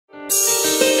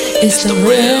It's the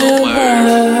real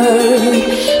word.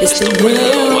 It's the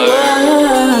real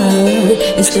word.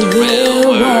 It's the real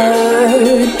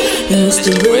word. It's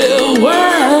the real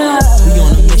word. We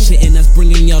on a mission and that's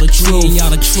bringing y'all the truth.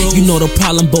 You know the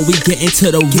problem, but we get into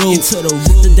the root.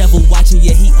 The devil watching,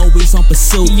 yeah, he always on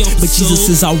pursuit. But Jesus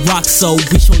is our rock, so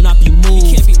we shall not be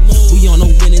moved. We on a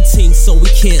winning team, so we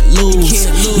can't lose.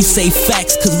 We say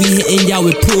facts, cause we hitting y'all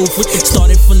with proof.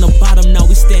 Started from the bottom, now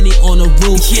we standing on the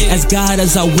roof. As God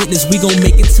as our witness, we gon'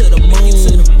 make it to the moon.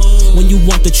 When you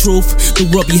want the truth, the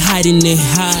world be hiding it.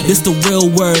 This the real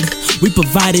word, we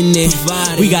providing it.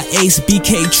 We got Ace,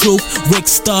 BK, Truth, Rick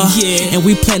Star, and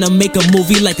we plan to make a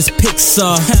movie like it's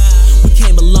Pixar. We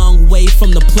came a long way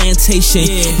from the plantation.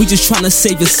 We just tryna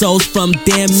save your souls from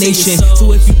damnation.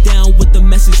 So if you down with the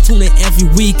message, tune in every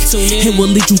week. It will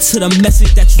lead you to the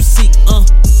message that you seek.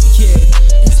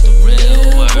 It's the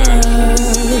real word.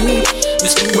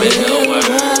 It's the real word.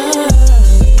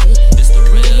 It's the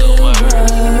real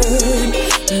word.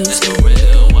 It's the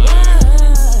real word.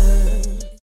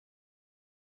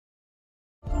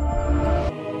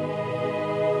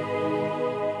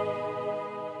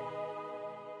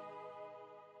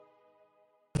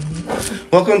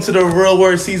 Welcome to the Real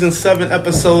Word Season 7,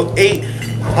 Episode 8.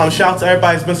 Shout out to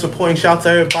everybody that's been supporting. Shout out to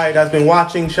everybody that's been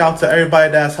watching. Shout out to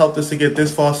everybody that's helped us to get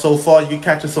this far so far. You can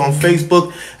catch us on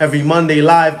Facebook every Monday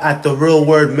live at The Real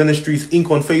Word Ministries Inc.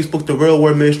 on Facebook, The Real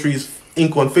Word Ministries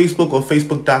Inc. on Facebook, or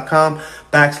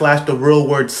Facebook.com/The Real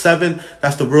Word 7.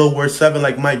 That's The Real Word 7,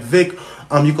 like Mike Vick.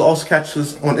 You can also catch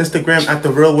us on Instagram at The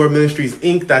Real Word Ministries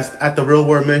Inc. That's at The Real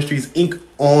Word Ministries Inc.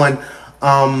 on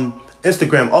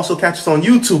Instagram. Also catch us on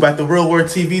YouTube at The Real Word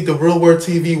TV. The Real Word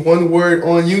TV, one word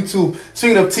on YouTube.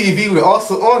 Speaking of TV, we're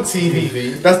also on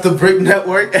TV. That's the Brick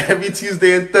Network every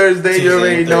Tuesday and Thursday. You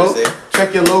already know.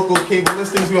 Check your local cable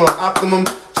listings. We're on Optimum,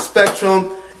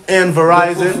 Spectrum, and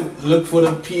Verizon. Look for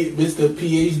the Mr.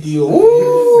 PhD over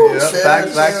Ooh, here.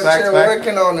 Facts.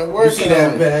 Working on it. You see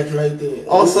that badge right there?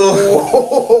 Also,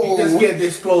 you just get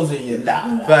disclosing your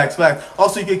life. Facts.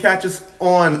 Also, you can catch us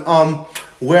on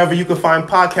wherever you can find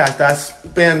podcasts. That's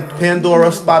Pandora,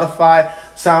 Spotify,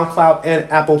 SoundCloud, and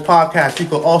Apple Podcasts. You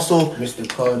can also Mr.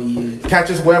 Cardi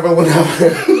catch us wherever,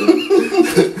 whenever.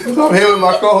 I'm here with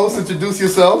my co-host. Introduce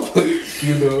yourself.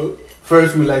 You know,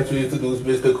 first we like to introduce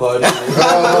Mr. Cardi.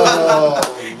 Yo,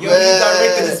 you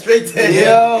directed it straight to him.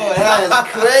 Yo, that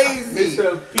is crazy.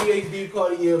 Mr. PhD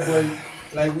Cardi, but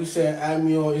like we said, add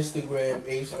me on Instagram,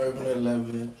 Ace Urban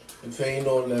 11. If you ain't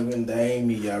on 11, that ain't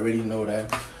me. You already know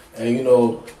that. And you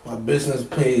know, my business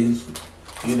page,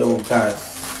 you know,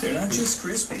 They're not just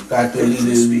crispy. got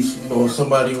deleted. You know,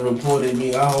 somebody reported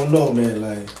me. I don't know, man.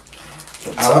 Like,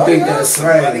 I don't think that's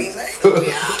right.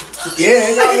 Yeah,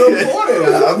 it got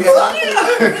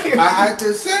reported. I had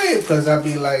to say it because I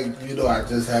be like, you know, I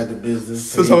just had the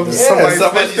business. So somebody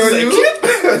snitched on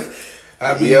you?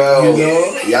 I mean, Yo, you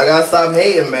know, y'all gotta stop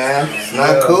hating, man. It's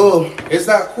not cool. it's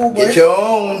not cool, but Get your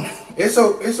own. it's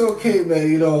okay, man.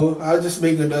 You know, I'll just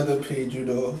make another page. You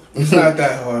know, it's not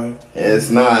that hard.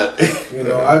 It's not. You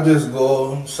know, I just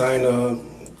go sign up,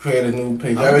 create a new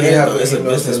page. I already have it's a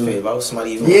email business to- page. Why would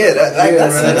somebody even? Yeah, that's right.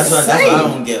 That's what I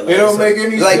don't get. It don't make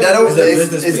any like that. sense. It's a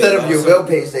business Instead page, of your also. web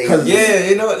page, they Yeah,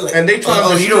 you know, like, And they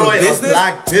trying to you know, destroy a business?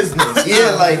 black business. yeah,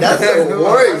 like that's the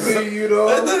worst. You know,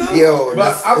 Yo,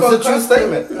 but it's a true accustomed-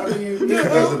 statement.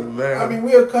 I mean,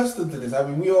 we're accustomed to this. I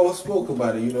mean, we all spoke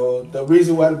about it. You know, the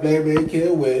reason why the black man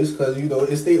can't win is because you know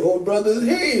it's their old brother's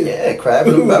head. Yeah, crab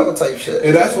in the barrel type shit.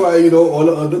 And that's why, you know, all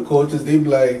the other coaches, they be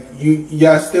like,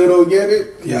 y'all still don't get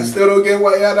it? Y'all still don't get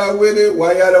why y'all not with it?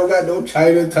 Why y'all don't got no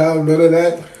Chinatown, none of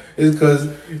that? It's because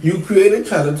you created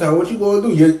Chinatown. What you gonna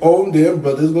do? Your own damn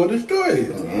brother's gonna destroy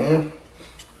it. Yeah.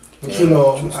 But you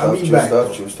know, I'll be back.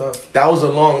 True stuff. That was a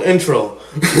long intro.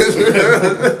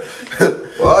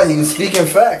 Well, he was speaking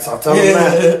facts. I'll tell him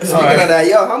that. Speaking of that,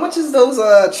 yo, how much is those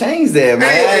chains there,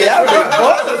 man? Y'all big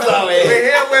bosses out We're here.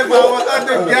 here with our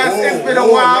other guest. It's been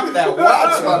a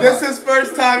while. This is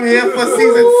first time here for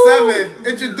season 7.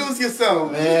 Introduce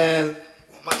yourself. Man,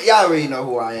 y'all already know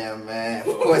who I am, man.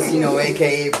 Of course, you know,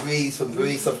 AKA Breeze for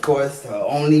Breeze, of course. The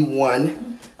only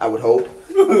one, I would hope.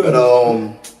 But,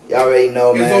 y'all already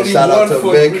know, man. There's only Shout out one to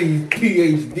for Rick.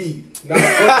 Breeze, PhD.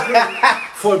 Not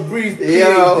for Breeze, PhD.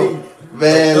 Yo,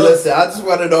 man, listen, I just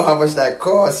want to know how much that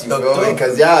costs, you feel me?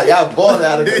 Because y'all bought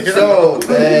out of the show,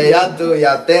 man. Y'all do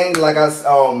y'all thing. Like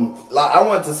I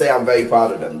want to say I'm very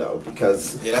proud of them, though,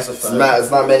 because Yeah, that's a it's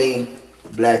fact. not many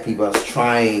black people that's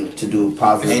trying to do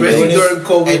positive Especially things. during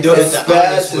COVID. And doing it the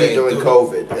honest Especially way, during dude.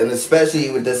 COVID, and especially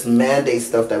with this mandate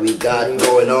stuff that we got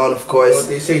going on, of course.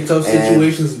 They say tough And-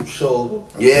 situations show.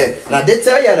 Yeah, and I did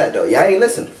tell y'all that though. Y'all ain't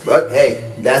listen, but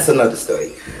hey, that's another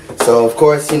story. So of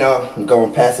course, you know, I'm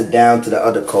gonna pass it down to the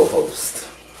other co-host.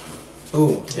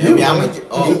 Ooh, yeah, I'm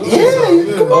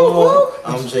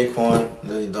Jaquan,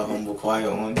 the humble,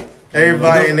 quiet one.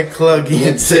 Everybody in the club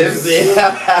getting tipsy.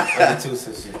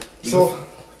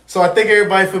 So I thank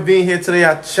everybody for being here today.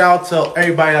 I shout out to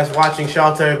everybody that's watching.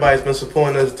 Shout out to everybody that's been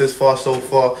supporting us this far so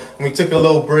far. And we took a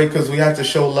little break because we had to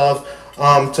show love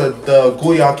to the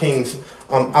Gooyah Kings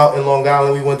out in Long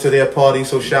Island. We went to their party,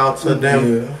 so shout out to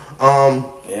them.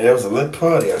 Yeah, it was a lit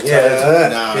party. It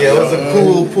was a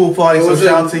cool pool party. So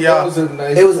shout out to y'all.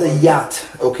 It was a yacht,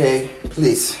 okay?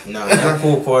 Please. No, not a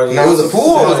pool party. It was a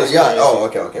pool or was a yacht? Oh,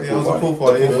 okay. It was a pool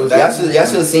party. Y'all should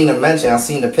have seen the mention. I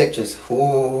seen the pictures.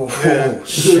 Ooh,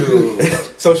 shoot.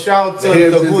 So shout out to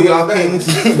the Gooyah Kings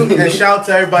and shout out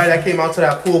to everybody that came out to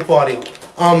that pool party.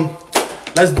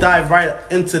 Let's dive right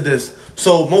into this.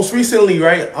 So most recently,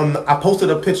 right, I posted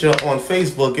a picture on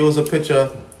Facebook. It was a picture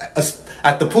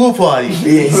at the pool party.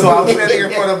 So I was standing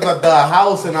in front of the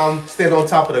house and I'm standing on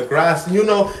top of the grass. And, you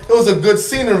know, it was a good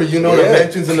scenery, you know, the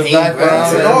mansions in the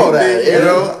background and all that. You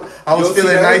know, I was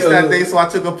feeling nice that day, so I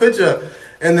took a picture.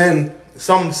 And then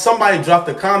somebody dropped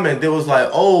a comment. They was like,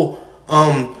 "Oh,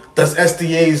 does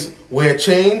SDAs wear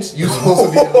chains? You supposed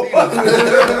to be a leader."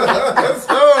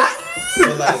 So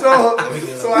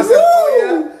I said, "Oh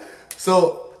yeah."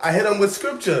 So I hit him with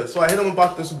scripture. So I hit him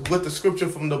with the scripture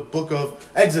from the book of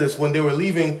Exodus when they were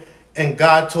leaving, and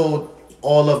God told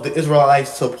all of the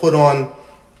Israelites to put on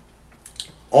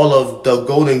all of the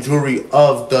golden jewelry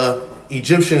of the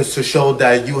Egyptians to show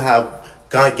that you have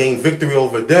God gained victory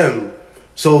over them.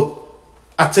 So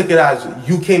I took it as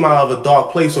you came out of a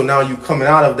dark place, so now you coming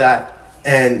out of that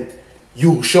and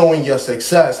you showing your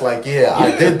success. Like,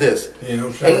 I did this. Yeah,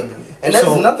 I'm trying. And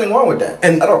there's nothing wrong with that.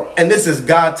 And this is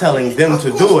God telling them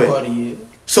to do it.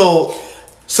 So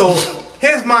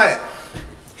here's my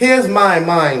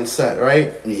mindset,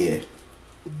 right? Yeah.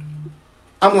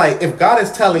 I'm like, if God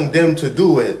is telling them to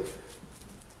do it,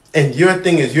 and your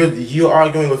thing is you're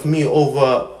arguing with me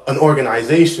over an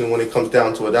organization when it comes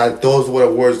down to it. Those were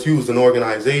the words used, an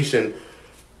organization.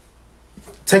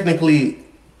 Technically,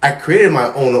 I created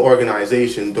my own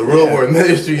organization, the Real Word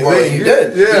Ministries. Well, you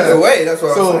did. Yeah. Either way, that's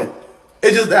what I'm saying.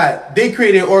 It's just that they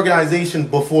created an organization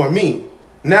before me.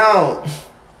 Now,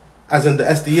 as in the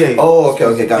SDA. Oh,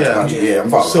 okay, gotcha. Yeah,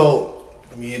 I'm following. So,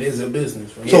 I mean, it is a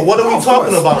business. Right? So what are we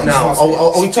talking about now?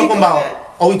 Are we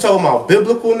talking about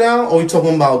biblical now, or are we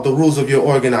talking about the rules of your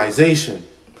organization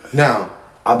now?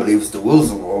 I believe it's the rules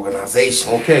of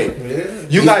organization. Okay. Yeah.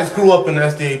 You guys grew up in the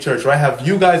SDA church, right? Have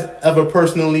you guys ever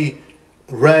personally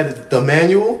read the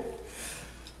manual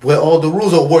with all the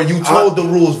rules, or were you told the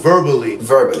rules verbally?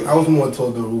 Verbally. I was more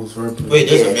told the rules verbally. Wait,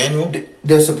 there's a manual?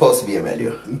 There's supposed to be a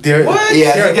manual. What? Yeah,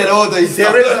 as you get older, there is a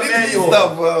manual.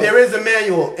 There is a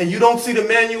manual, and you don't see the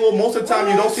manual. Most of the time,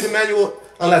 you don't see the manual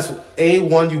unless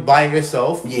one, you buy it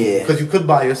yourself. Yeah. Because you could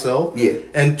buy yourself. Yeah.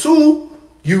 And two,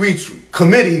 you reach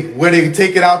committee where they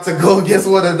take it out to go against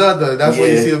one another. That's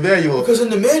when you see a manual. Because in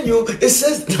the manual it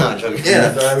says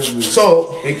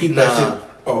So they keep that shit.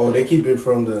 Oh, they keep it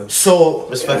from the. So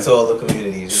respect to all the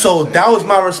communities. So that was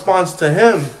my response to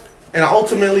him, and I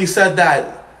ultimately said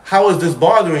that, how is this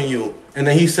bothering you? And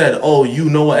then he said, "Oh,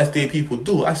 you know what SDA people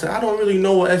do?" I said, "I don't really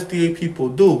know what SDA people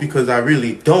do because I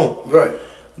really don't. Right.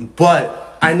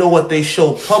 But I know what they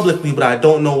show publicly, but I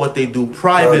don't know what they do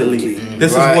privately.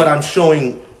 This is what I'm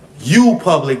showing you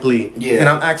publicly, and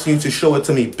I'm asking you to show it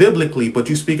to me biblically, but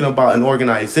you're speaking about an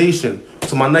organization.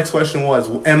 So my next question was,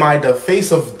 am I the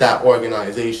face of that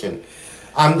organization?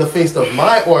 I'm the face of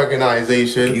my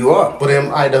organization. You are. But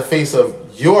am I the face of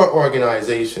your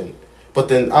organization? But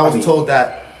then I was told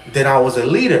that I was a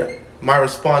leader. My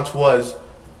response was,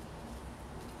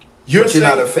 you're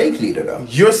not a fake leader, though.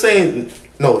 You're saying,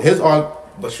 no, his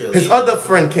other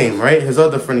friend came, right? His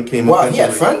other friend came. Wow, he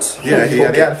had friends? Yeah, he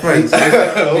had friends.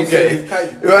 Okay.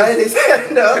 Right? His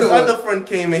other friend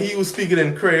came and he was speaking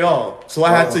in Creole. So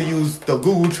I had to use the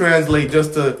Google Translate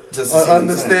just to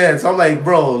understand. So I'm like,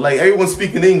 bro, like everyone's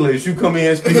speaking English. You come in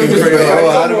here speaking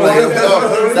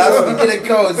Creole. Stop speaking in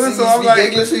code. So you speak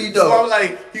English or you don't? So I'm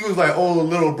like, he was like, oh,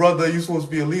 little brother, you supposed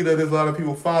to be a leader. There's a lot of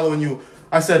people following you.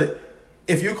 I said,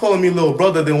 if you're calling me little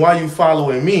brother, then why are you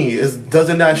following me?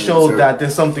 Doesn't that show that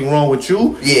there's something wrong with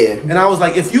you? Yeah. And I was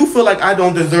like, if you feel like I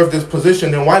don't deserve this position,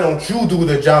 then why don't you do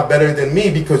the job better than me?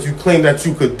 Because you claim that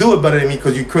you could do it better than me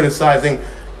because you're criticizing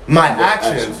my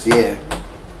actions. Yeah.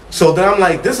 So then I'm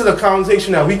like, this is a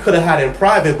conversation that we could have had in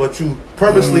private, but you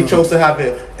purposely chose to have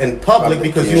it in public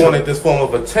because you wanted this form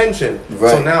of attention.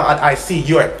 Right. So now I see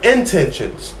your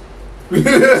intentions. So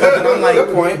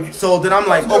then I'm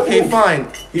like, okay, fine.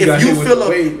 If you feel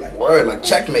like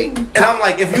checkmate. And I'm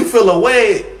like, if you feel a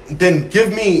way, then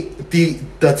give me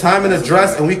the time and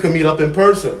address, and we can meet up in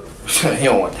person. He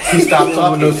don't want that. He stopped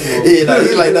talking.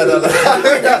 He's like, no.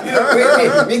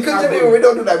 We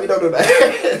don't do that. We don't do that.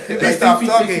 He stopped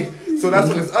talking. So that's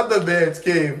when his other bands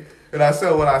came, and I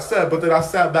said what I said. But then I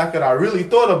sat back and I really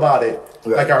thought about it.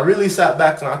 Right. Like I really sat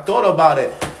back and I thought about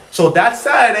it. So that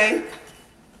Saturday,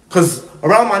 because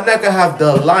around my neck I have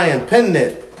the lion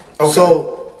pendant. Okay.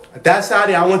 So that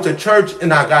Saturday I went to church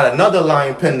and I got another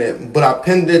lion pendant, but I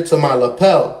pinned it to my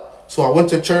lapel. So I went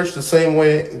to church the same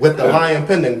way with the lion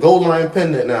pendant, gold lion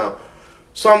pendant now.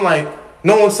 So I'm like,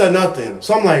 no one said nothing.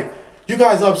 So I'm like, you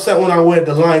guys upset when I wear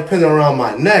the lion pendant around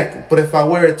my neck, but if I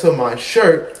wear it to my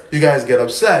shirt, you guys get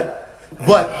upset.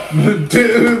 But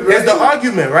there's the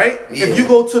argument, right? Yeah. If you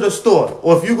go to the store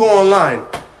or if you go online,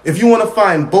 if you want to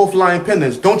find both lion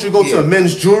pendants, don't you go to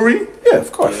men's jewelry? Yeah,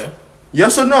 of course. Yeah.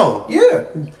 Yes or no? Yeah.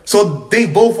 So they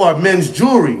both are men's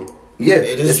jewelry. Yeah,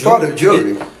 It is it's part of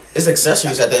jewelry. It's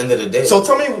accessories at the end of the day. So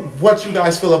tell me what you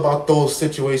guys feel about those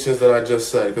situations that I just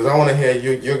said, because I want to hear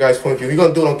your guys' point of view. We're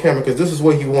going to do it on camera because this is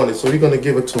what he wanted, so we're going to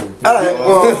give it to him. All right,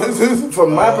 well,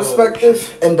 from my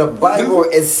perspective, in the Bible,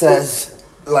 it says,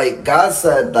 like, God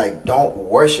said, like, don't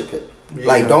worship it.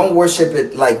 Like, don't worship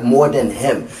it, like, more than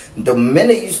him. The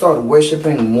minute you start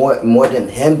worshiping more than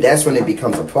him, that's when it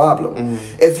becomes a problem.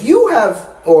 If you have,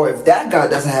 or if that guy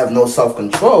doesn't have no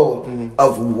self-control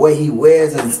of what he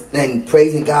wears and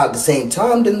praising God at the same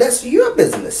time, then that's your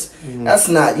business. That's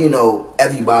not,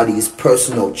 everybody's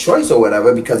personal choice or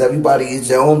whatever, because everybody is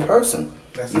their own person.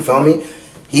 You feel me?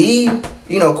 He,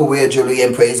 could wear jewelry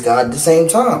and praise God at the same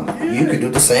time. You could do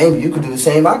the same. You could do the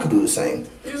same. I could do the same.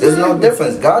 There's no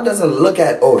difference. God doesn't look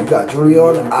at, oh, you got jewelry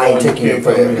on, I ain't taking your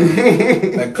prayer.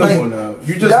 Like, come on now.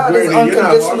 You just God is dirty, you're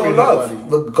not unconditional arguing love.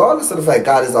 nobody. Regardless of the fact,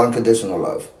 God is unconditional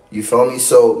love. You feel me?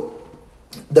 So,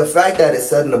 the fact that it's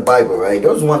said in the Bible, right?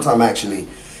 There was one time, actually,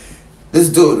 this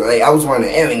dude, right? I was wearing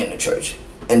an earring in the church.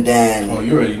 And then... Oh,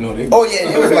 you already know. They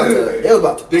They was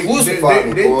about to crucify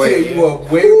me, they boy. tell you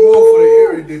up way more for the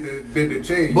area than the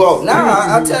change. Bro,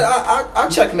 I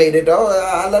checkmated though.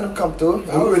 I let him come through.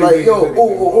 I was really like, think yo, you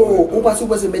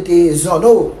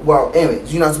no, well,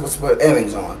 earrings. You're not supposed to put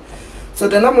earrings on. So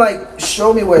then I'm like,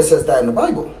 show me where it says that in the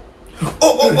Bible. You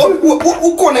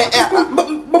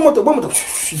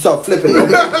start flipping it.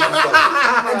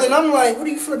 And then I'm like, what are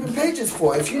you flipping pages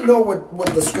for? If you know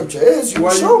what the scripture is, you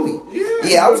show me.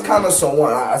 Yeah, I was kind of so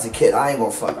one as a kid. I ain't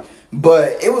gonna front.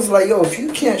 But it was like, yo, if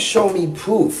you can't show me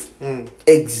proof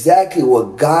exactly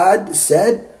what God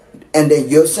said, and then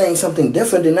you're saying something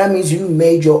different, then that means you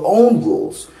made your own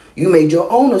rules. You made your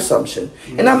own assumption.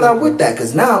 And I'm not with that,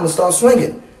 because now I'm going to start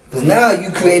swinging. Because now you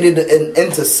created an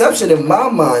interception in my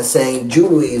mind saying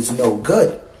jewelry is no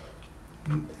good.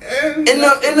 In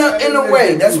a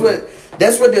way, that's what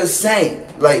they're saying.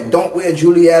 Like, don't wear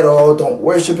jewelry at all, don't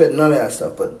worship it, none of that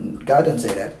stuff. But God didn't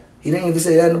say that. He didn't even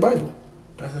say that in the Bible.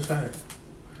 That's a fact.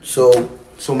 So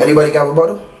anybody got a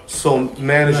rebuttal? So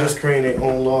man is just creating their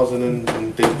own laws and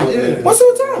then they put it in. Most of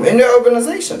the time in their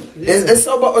organization, it's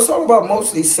all about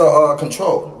mostly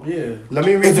control. Yeah. Let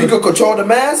me read. If you could control the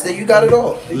mass, then you got it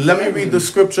all. Let me read the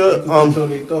scripture. Control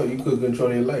their thought. You could control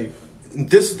their life.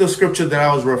 This is the scripture that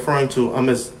I was referring to.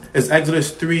 It's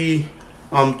Exodus 3,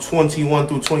 21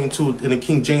 through 22 in the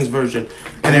King James version,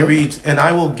 and it reads, "And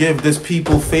I will give this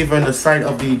people favor in the sight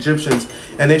of the Egyptians,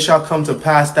 and it shall come to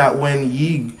pass that when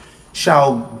ye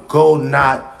shall go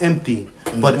not empty,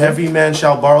 but every man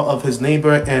shall borrow of his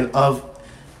neighbor and of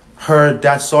her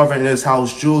that sovereign in his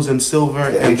house jewels and silver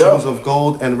and jewels of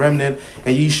gold and remnant,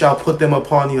 and ye shall put them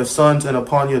upon your sons and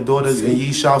upon your daughters, and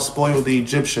ye shall spoil the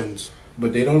Egyptians."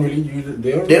 But they don't really use it.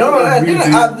 They don't.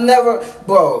 I've never,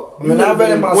 bro. When I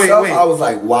read it myself, I was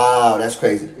like, "Wow, that's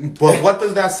crazy." But what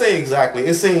does that say exactly?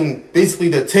 It's saying basically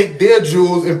to take their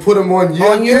jewels and put them on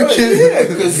your kids. Yeah,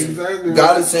 because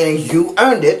God is saying you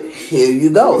earned it. Here you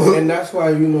go. And that's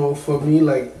why for me,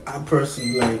 like I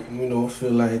personally,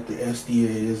 feel like the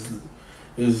SDA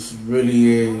is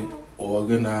really a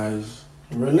organized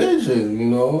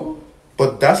religion.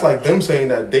 But that's like them saying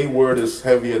that their word is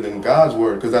heavier than God's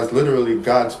word, because that's literally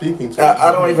God speaking to them.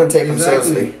 I don't even take them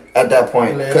seriously at that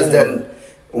point, because then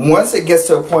once it gets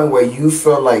to a point where you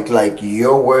feel like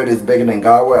your word is bigger than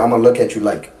God's word, I'm gonna look at you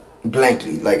like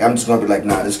blankly. Like I'm just gonna be like,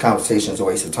 nah, this conversation is a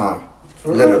waste of time.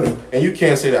 Literally. And you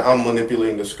can't say that I'm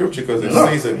manipulating the scripture because it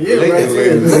says it.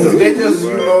 They just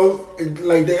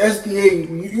like the SDA.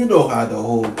 You know how the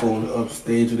whole going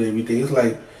upstage and everything. It's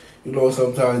like.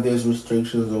 Sometimes there's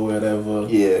restrictions or whatever.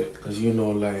 Yeah. Because,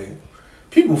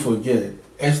 people forget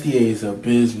SDA is a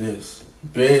business.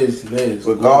 Business.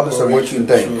 Regardless of what you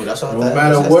think. True. That's all. No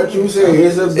matter what you say,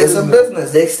 it's a business. It's a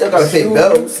business. They still gotta pay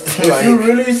bills. If you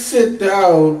really sit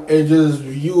down and just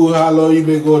view how long you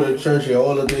been going to church and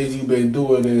all the things you've been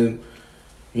doing and,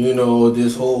 you know,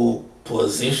 this whole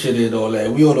position and all that,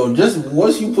 we all know, just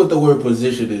once you put the word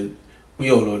position in,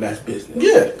 we all know that's business.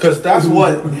 Yeah. Because that's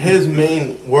what his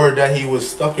main word that he was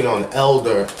stuck in on,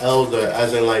 elder,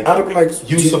 as in like,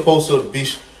 you supposed to be...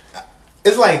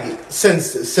 It's like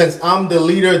since I'm the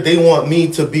leader, they want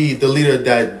me to be the leader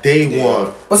that they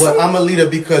want. But I'm a leader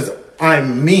because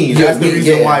I'm me. That's the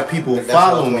reason why people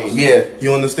follow me. Yeah.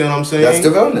 You understand what I'm saying? That's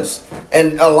the realness.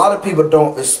 And a lot of people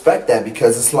don't respect that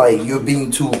because it's like you're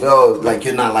being too like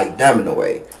you're not like them in a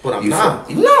way. But I'm not.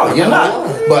 No, you're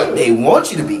not. But they want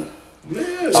you to be.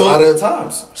 Yeah. A lot of the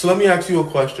times. So let me ask you a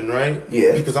question, right?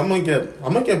 Yeah. Because I'm gonna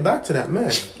get back to that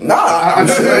man. Nah, I'm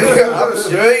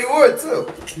sure you would too.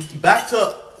 Back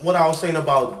to what I was saying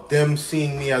about them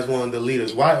seeing me as one of the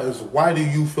leaders. Why do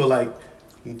you feel like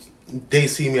they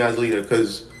see me as leader?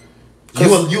 Because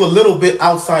you a little bit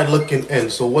outside looking in.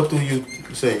 So what do you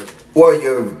say? Well,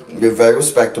 you're very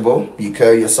respectable. You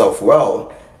carry yourself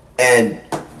well, and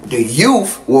the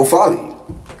youth will follow you.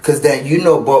 Because then you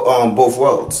know both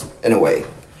worlds, in a way.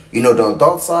 You know the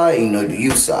adult side, you know the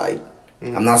youth side.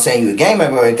 I'm not saying you're a game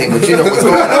member or anything, but you know what's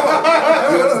going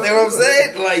on. You understand what I'm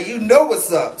saying? Like, you know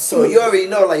what's up. So you already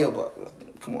know, like, yo, but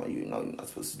come on, you know you're not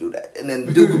supposed to do that. And then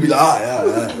the dude could be like,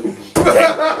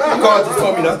 God just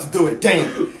told me not to do it,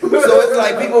 damn. So it's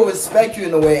like people respect you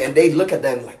in a way, and they look at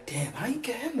them like, damn, how you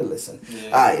can handle this? And,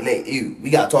 all right,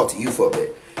 we got to talk to you for a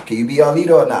bit. Can you be our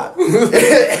leader or not?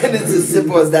 And it's as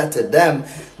simple as that to them.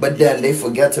 But then they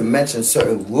forget to mention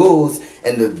certain rules.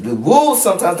 And the rules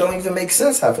sometimes don't even make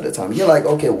sense half of the time. You're like,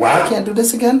 okay, why I can't do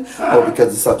this again? Oh,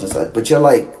 because it's such and such. But you're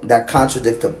like, that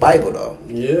contradicts the Bible, though.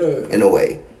 Yeah. In a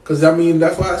way. Because, I mean,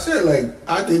 that's why I said, like,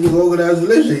 I think it's organized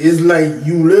religion. It's like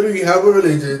you literally have a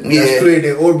religion that's created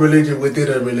their own religion within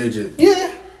a religion.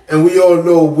 Yeah. And we all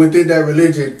know within that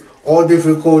religion, all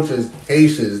different cultures,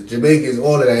 Haitians, Jamaicans,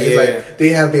 all of that. It's like they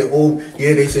have their own,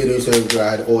 they say they serve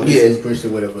God or they say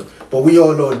Christian, whatever. But we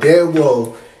all know damn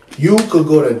well you could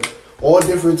go to all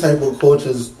different type of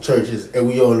cultures, churches, and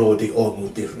we all know they all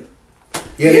move different.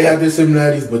 Yeah, they have their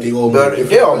similarities, but they all move different.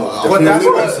 They all move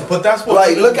different. But that's what.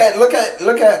 Like, look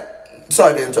at.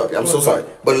 Sorry to interrupt you. I'm so sorry.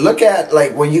 But look at,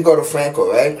 like, when you go to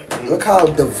Franco, right? Look how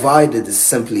divided it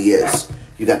simply is.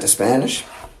 You got the Spanish.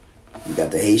 You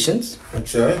got the Haitians.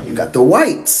 Okay. You got the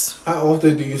whites. How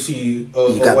often do you see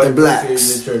you got the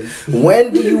blacks? In the church?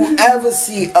 When do you ever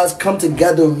see us come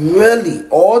together, really,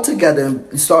 all together,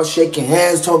 and start shaking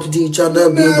hands, talking to each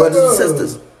other, being brothers and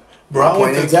sisters? Bro, I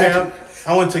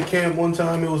went to camp one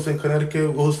time. It was in Connecticut.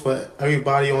 It was for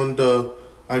everybody on the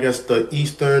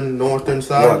eastern, northern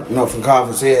side. Northern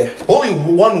Conference, yeah. Only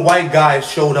one white guy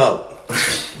showed up.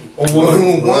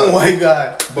 One white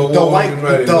guy. But the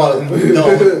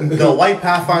white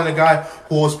Pathfinder guy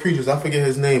who was preachers. I forget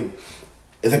his name.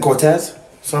 Is it Cortez?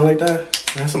 Something like that?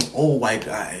 That's some old white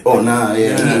guy. Oh, nah,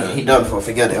 yeah. He done for,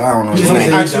 forget it. I don't know his Let me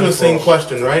name. ask you the same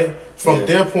question, right? From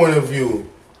their point of view,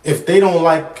 if they don't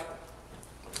like,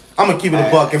 I'm going to keep it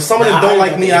a buck. If somebody don't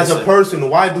like me as a person,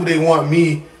 why do they want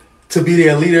me to be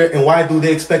their leader, and why do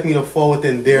they expect me to fall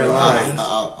within their lines?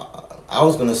 I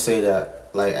was going to say that,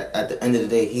 like, at the end of the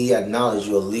day, he acknowledged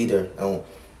you're a leader.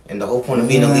 And the whole point of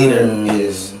being a leader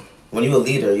is, when you're a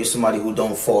leader, you're somebody who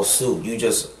don't fall suit. You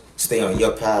just stay on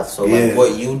your path. So, like,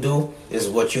 what you do is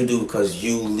what you do because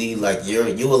you lead, like, you're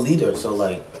a leader. So,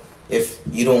 like, if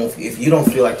you don't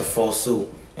feel like to fall suit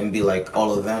and be like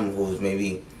all of them who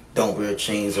maybe don't wear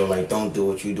chains or, like, don't do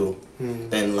what you do,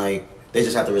 then, like, they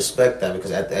just have to respect that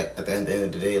because at the end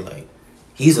of the day, like,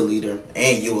 he's a leader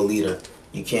and you're a leader.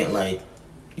 You can't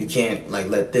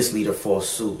let this leader fall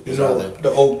suit. You know,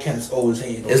 the old cats always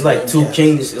hate. It's like two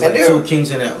kings. It's like two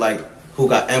kings in it, like, who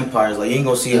got empires. Like, you ain't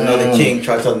gonna see another king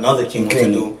try to tell another king what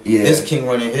to do. Yeah. This king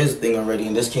running his thing already,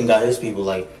 and this king got his people.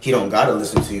 Like, he don't gotta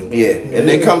listen to you. Yeah, and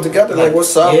they come together like,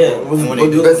 what's up? Yeah, what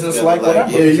business together, like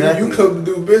whatever. Yeah, exactly. you come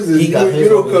to do business. You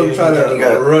don't come try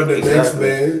to run the next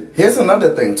man. Here's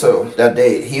another thing too. That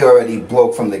he already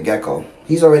broke from the get-go.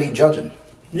 He's already judging.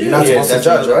 Yeah, you're not supposed to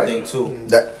judge, right? Thing too.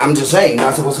 I'm just saying, you're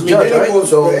not supposed to judge, right?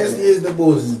 So is the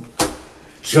most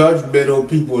judgmental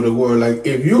people in the world. Like,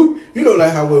 if you know,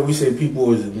 like how when we say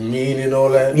people is mean and all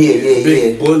that.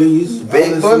 Big bullies.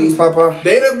 Big bullies, Papa.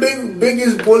 They the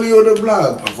biggest bully on the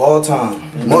block of all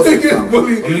time. Most biggest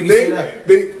bully.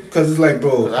 Because it's like,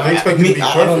 bro, I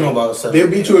don't know about they'll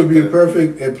beat you and be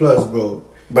perfect and plus, bro.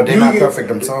 But they're not perfect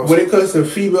themselves. When it comes to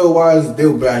female wise,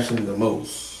 they'll bash them the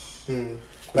most.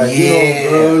 Like, you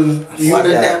know, girls,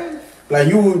 Like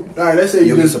let's say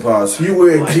You'll be surprised. You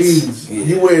wear jeans. Yeah.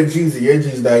 You wear jeans and your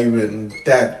jeans not even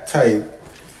that tight.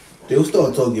 They'll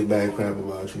start talking bad crap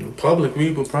about you.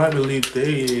 Publicly, but privately,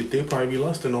 they probably be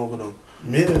lusting over them.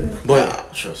 Yeah.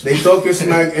 But They talking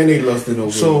smack and they lusting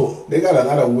over. So- them. They got a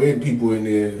lot of weird people in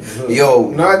there. Yo,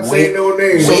 not saying no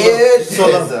names. Weird So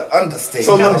is an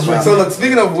understatement. so look,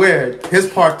 speaking of weird, here's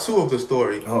part 2 of the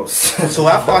story. Oh, So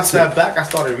after I sat back, I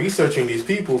started researching these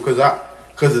people because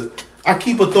I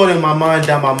keep a thought in my mind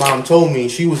that my mom told me.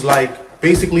 She was like,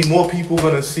 basically, more people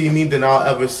gonna see me than I'll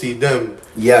ever see them.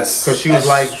 yes. Because she was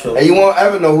like, And you won't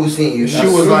ever know who's seeing you. she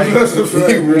was like, That's a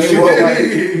fact,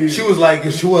 right? she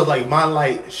was like, my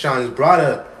light shines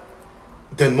brighter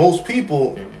than most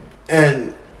people.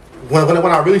 And when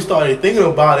I really started thinking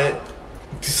about it,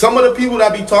 some of the people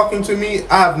that be talking to me,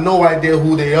 I have no idea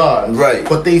who they are. Right.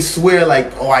 But they swear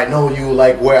like, oh, I know you,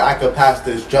 like where I could pass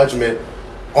this judgment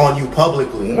on you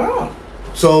publicly. No.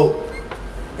 So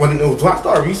when I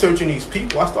started researching these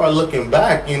people, I started looking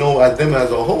back, you know, at them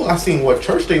as a whole. I seen what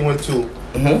church they went to.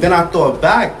 Then I thought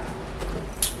back.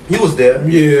 He was there.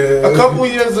 Yeah. A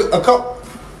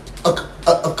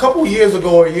couple years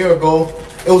ago, or a year ago,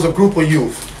 it was a group of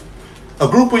youth. A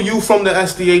group of youth from the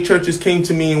SDA churches came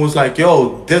to me and was like,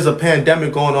 yo, there's a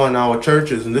pandemic going on in our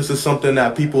churches, and this is something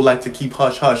that people like to keep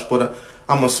hush-hush, but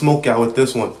I'm going to smoke out with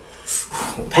this one.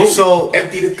 So,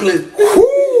 Empty the clip.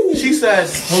 she said,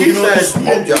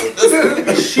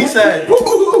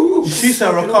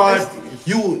 Ricard,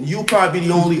 you probably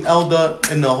the only elder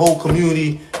in the whole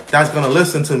community that's gonna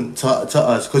listen to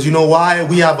us. Cause you know why?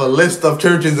 We have a list of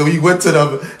churches and we went to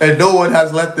them and no one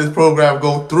has let this program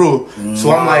go through.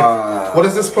 So I'm like, what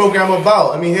is this program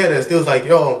about? Let me hear this. They was like,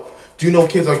 yo, do you know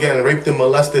kids are getting raped and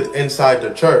molested inside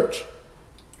the church?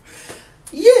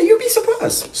 Yeah, you'll be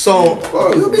surprised. So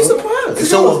You'll be surprised.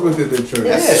 So- within the church.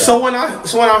 Yeah. so when I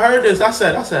heard this, I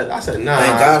said, nah. Thank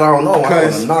God I don't know. I would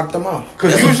Cause- have knocked them out.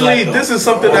 Because usually this is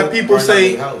something that people Burn down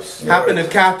say their house. happen in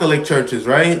Catholic churches,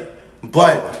 right?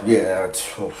 But Yeah.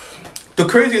 the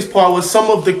craziest part was some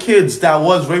of the kids that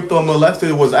was raped or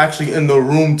molested was actually in the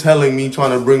room telling me,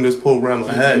 trying to bring this program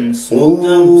ahead. Smoke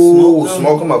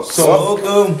them up. Smoke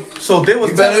them. So they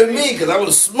was You better telling than me, because I would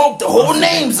have smoked the whole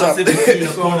names up. Sit in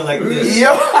the corner like this.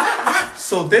 Yeah.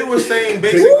 So they were saying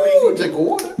basically, Take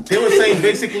water. they were saying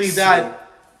basically that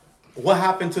what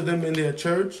happened to them in their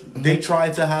church, they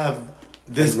tried to have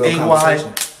this Like real AY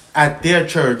conversation. at their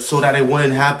church so that it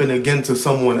wouldn't happen again to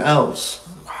someone else.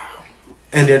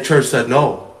 And their church said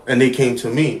no, and they came to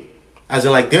me. As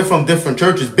in, like, they're from different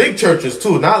churches, big churches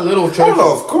too, not little churches. Oh,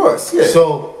 no, of course. Yeah.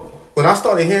 So when I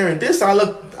started hearing this, I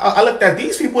looked at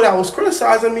these people that was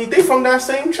criticizing me. They from that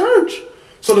same church.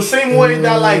 So the same way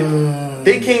that like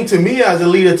they came to me as a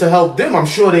leader to help them, I'm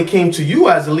sure they came to you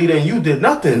as a leader and you did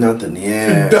nothing. Nothing,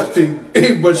 yeah. Nothing.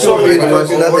 But So so pretty much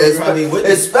nothing, probably with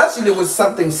especially if it was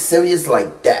something serious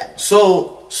like that.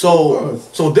 So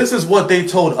this is what they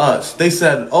told us. They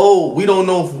said, "Oh, we don't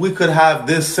know if we could have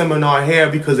this seminar here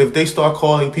because if they start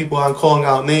calling people and calling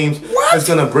out names, What? it's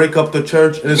gonna break up the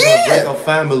church and it's gonna break up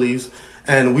families,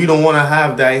 and we don't want to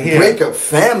have that here. Break up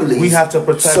families. We have to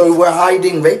protect. So we're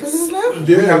hiding rapists now?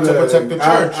 we have to protect the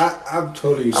church. I'm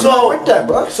totally. So with that,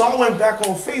 bro. So I went back on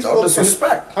No Facebook.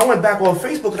 disrespect. I went back on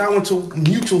Facebook and I went to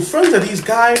mutual friends of these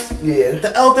guys. Yeah.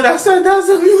 The elder that said that's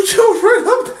a mutual friend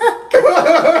of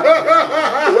that.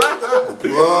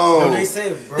 Whoa. What they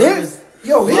say,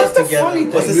 Here's the funny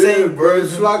What's thing. the saying?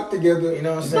 Birds flock together. You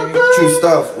know what I'm saying? True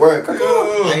stuff. Work. That's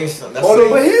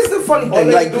But here's the funny all thing,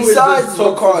 they like do is besides just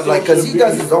talk Ricard, to like, cause he social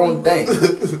does his own thing.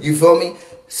 You feel me?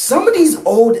 Some of these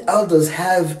old elders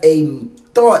have a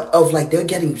thought of like they're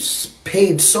getting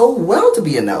paid so well to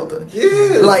be an elder.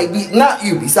 Yeah. Like not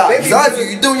you. Besides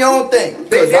you do your own thing.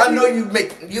 Cause I know you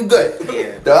good.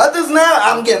 Yeah. The others now,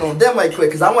 I'm getting on them right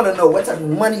quick. Cause I want to know what type of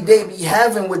money they be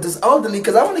having with this elderly.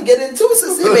 Cause I want to get into it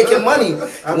since they making money.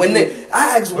 When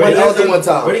I asked one elder one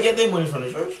time. Where they get their money from?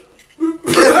 The church?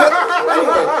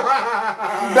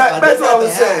 That's what I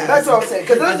was saying. That's what I'm saying.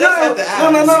 Cause there's no.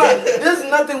 There's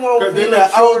nothing wrong with being an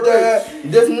elder.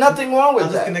 There's nothing wrong with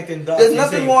I'm just that. connecting dots. There's You're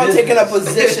nothing saying wrong with taking a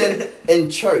business. position in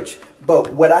church.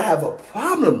 But what I have a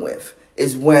problem with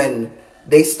is when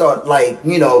they start like,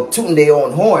 tooting their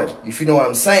own horn. If you know what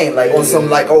I'm saying. Like on some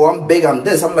like, oh, I'm big, I'm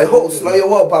this. I'm like, oh, slow your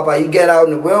walk, Papa. You get out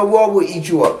in the real world, we'll eat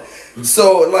you up.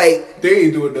 So like, They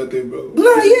ain't doing nothing, bro.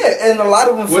 no, yeah, and a lot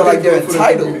of them feel What like they they're doing for the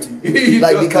entitled, community?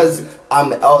 like because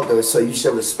I'm an elder, so you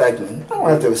should respect me. I don't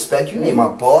have to respect you. You ain't my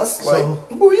boss. Like,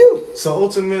 who are you? So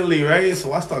ultimately, right?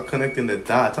 So I start connecting the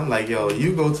dots. I'm like, yo,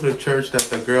 you go to the church that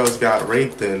the girls got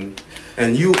raped in,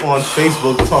 and you on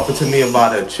Facebook talking to me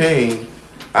about a chain.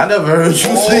 I never heard you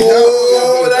say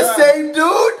Oh, that same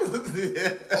dude.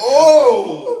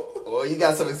 Oh, you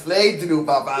got some explaining to do,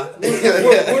 Papa.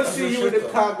 We'll see you in the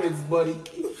comments, buddy.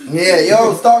 Yeah,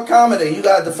 yo, start commenting. You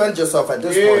gotta defend yourself at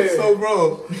this point. So,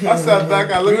 bro, I sat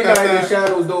back, I looked You're at not in the that.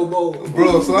 shadows, no more.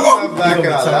 Bro, so I sat back and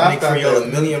I laughed at Creole that.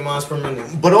 a million miles per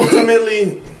minute. But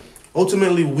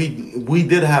ultimately, we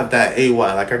did have that AY.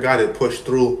 Like, I got it pushed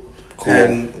through. Cool.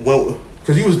 And, well,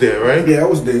 because you was there, right? Yeah, I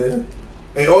was there.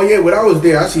 And oh yeah, when I was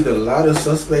there, I seen a lot of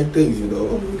suspect things, you know.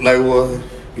 Like, what?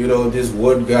 You know, this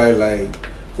one guy, like,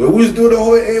 when we was doing the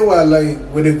whole AY, like,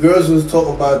 when the girls was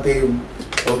talking about their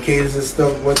occasions and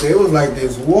stuff, but it was like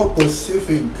this one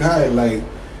Pacific guy, like,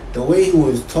 the way he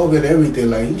was talking and everything,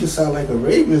 like, he just sounded like a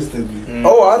rapist to me.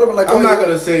 Oh, I don't like. I'm not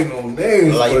gonna say no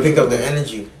names. Like you but, pick up the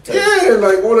energy. Yeah,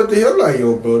 like all of the hell, like,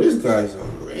 yo, bro, this guy's a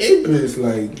rapist.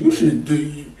 Like, you should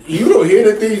do. You don't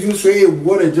hear the things you say and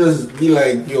want to just be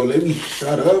like, yo, let me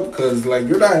shut up, cause like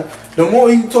you're not. The more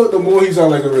he talk, the more he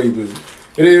sound like a rapist.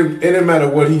 It didn't matter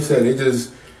what he said. It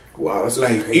just. Wow, it's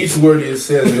like each word he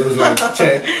said, it was like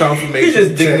check, confirmation. He just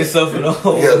digging check. himself in a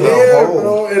hole. Yeah,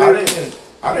 Bro. And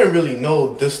I didn't really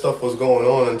know this stuff was going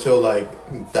on until like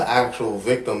the actual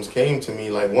victims came to me.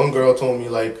 Like one girl told me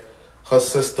like her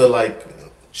sister like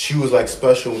she was like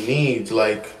special needs,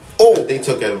 like they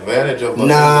took advantage of her.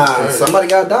 Nah, somebody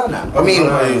got down now. I mean,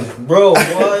 Bro,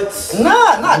 what?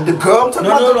 nah, the girl. I'm talking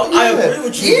about No, I agree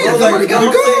with you, Yeah, bro. somebody Like, gotta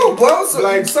I'm go, saying- bro. So,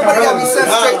 like, somebody gotta be sent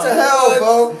straight to hell,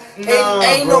 bro.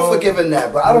 Ain't no bro. forgiving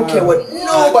that, bro. I don't care what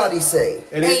nobody say.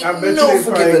 And Ain't I bet no you they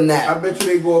forgiving I that. bet you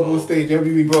they go up on stage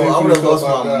every week. Bro, I preaching would have and lost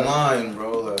talk my about that. mind,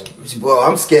 bro. Like, Bro,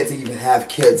 I'm scared to even have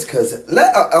kids because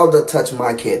let an elder touch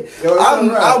my kid. Yo, it's I'm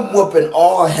alright. whooping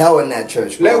all hell in that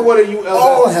church, bro. Let one of you elders.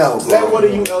 All hell, bro. Let one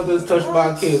of you elders touch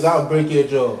my kids. I'll break your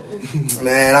jaw.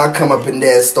 Man, I'll come up in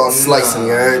there and start slicing, you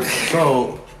heard?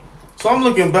 So I'm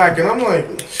looking back and I'm like,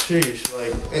 sheesh,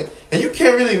 like, and you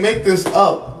can't really make this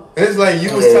up. And it's like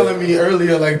you was Yeah. telling me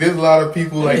earlier, like there's a lot of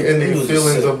people like in their He was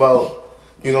feelings sick. about,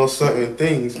 you know, certain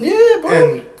things. Yeah, bro.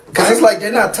 And Because it's like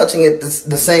they're not touching it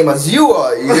the same as you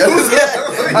are. You know what I'm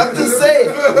saying? I'm just saying.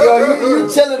 Yo,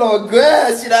 you chilling on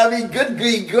grass, you know what I mean? Good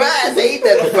green grass. Ain't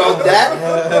never felt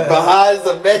that. Behind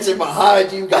the mansion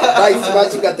behind you, got nice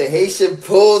spots. You got the Haitian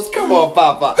pools. Come on,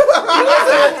 Papa.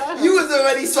 You was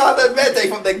already saw the mente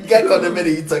from the get-go the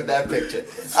minute you took that picture.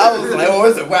 I was like, oh,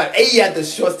 it's a white. And he had the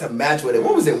shorts to match with it.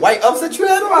 What was it, white ups that you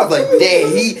had on? I was like,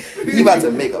 damn, he about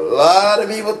to make a lot of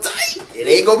people tight. It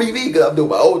ain't gonna be me because I'm doing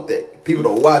my own thing. People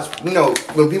don't watch, you know,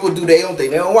 when people do their own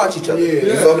thing, they don't watch each other. Yeah.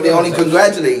 You feel me? They only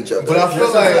congratulate each other. But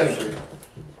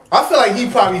I feel like he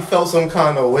probably felt some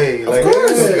kind of way. Like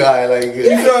course. this guy, like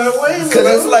Because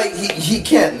it's like he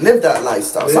can't live that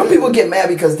lifestyle. Some people get mad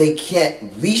because they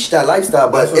can't reach that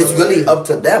lifestyle, but it's really up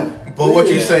to them. But what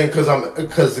you saying? Because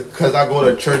I go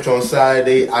to church on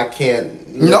Saturday, I can't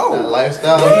live No. that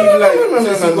lifestyle.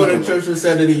 Since you go to church on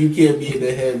Saturday, you can't be in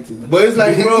the head too. But it's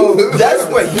like, bro, That's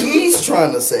what he's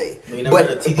trying to say. You never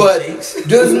heard of TD But Jakes?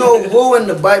 there's no rule in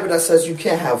the Bible that says you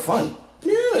can't have fun.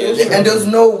 And there's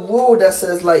no rule that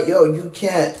says like, yo, you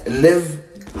can't live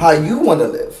how you want to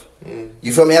live.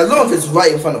 You feel me? As long as it's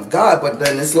right in front of God, but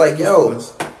then it's like, yo,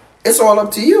 it's all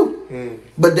up to you.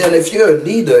 But then if you're a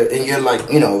leader and you're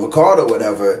like, you know, Ricardo or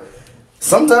whatever,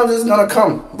 sometimes it's gonna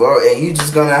come, bro, and you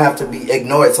just gonna have to be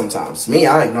ignored sometimes. Me,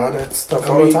 I ignore that stuff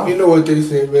all the time. you know what they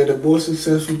say, man. The more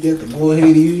success you get, the more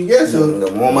hate you get. So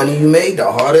The more money you make,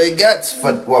 the harder it gets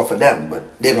for them, but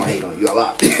they're gonna hate on you a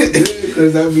lot.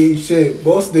 because I mean, shit,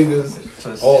 most niggas.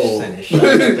 Oh,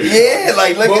 Yeah,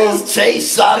 like look at this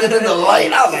Chase shot it in the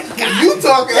light. I was like, God, You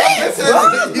talking?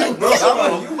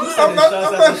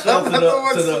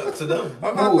 to them.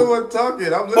 I'm not the one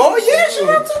talking. I'm listening. oh yeah, to shout you.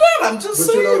 out to them. I'm just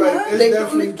But you saying, know, like, man. it's They do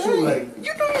definitely their true, thing. like-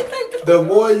 You do your thing. the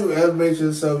more you elevate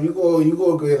yourself, you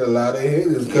go get a lot of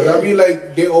haters. Because I mean,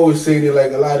 like they always say that,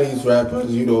 like a lot of these rappers,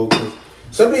 you know, 'cause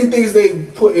some of these things they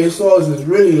put in songs is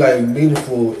really like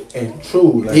meaningful and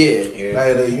true. Like, Yeah.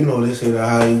 like you know, they say that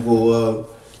how you go,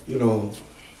 you know,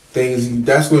 things.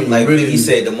 That's when you Like really. he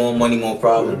said, the more money, more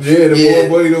problems. Yeah, the Yeah.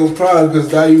 more money, no problem. Because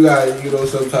now you got, you know,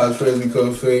 sometimes friends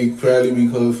become fake, family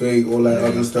become fake, all that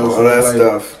other stuff. All So that it's like,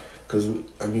 stuff. Because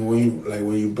I mean,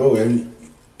 when you broke,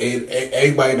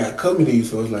 everybody not coming to you,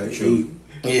 so it's like, hey,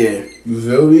 Yeah. you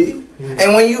feel me?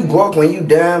 And when you broke, when you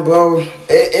down, bro,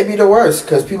 it be the worst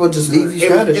because people just leave you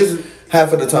stranded It's-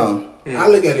 half of the time. I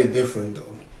look at it different though.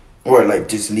 Or like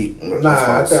just leave. Nah,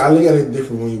 I look at it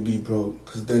different when you be broke,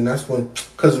 cause then that's when,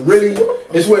 cause really,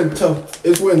 it's when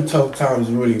tough times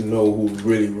you really know who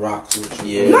really rocks with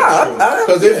you. Yeah. Nah,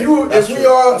 Cause if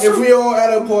we all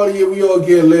at a party and we all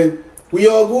get lit, we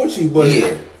all Gucci. But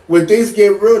Yeah. when things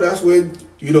get real, that's when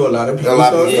you know a lot of people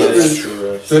start Yeah, tripping. that's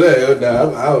true. first. So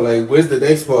that I was like, where's the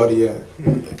next party at?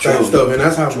 Type stuff, and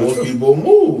that's how most people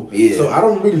move. Yeah. So I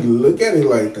don't really look at it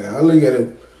like that. I look at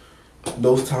it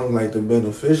those times like the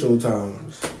beneficial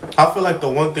times. I feel like the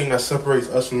one thing that separates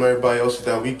us from everybody else is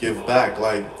that we give back.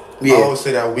 Like, Yeah. I always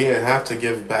say that we didn't have to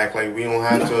give back. Like, we don't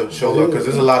have to show love because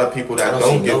there's a lot of people that I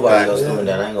don't see give nobody back. else doing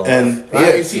that. I ain't gonna And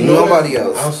I ain't seen nobody lie. I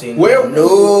don't else. see Where-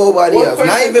 Nobody What else. Not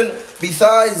question- even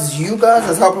besides you guys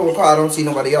that's helping with car. I don't see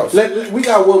nobody else. We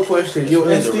got one question. Yo,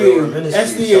 It's the real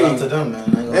ministry. Shout out to SDA, them, man. I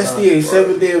ain't gonna lie. SDA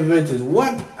 7-day Adventist.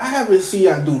 What? I haven't seen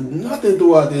y'all do nothing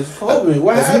throughout this COVID.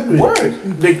 What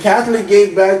happened? The Catholic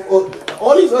gave back, or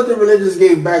all these other religions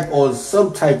gave back on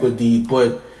some type of deed,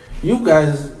 but you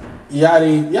guys, y'all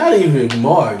didn't even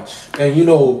march. And you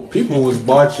know, people was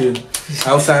marching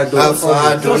outside doing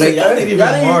Outside Don't say y'all didn't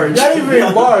even march. Y'all didn't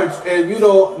even march. And you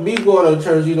know, me going to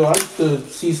church, you know, I used to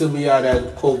see some of y'all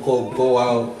that quote go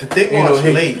out. they you know, marched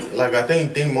hit- late. Like, I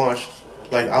think they marched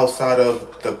like outside of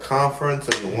the conference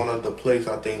and one of the place.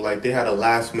 I think like they had a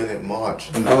last minute march.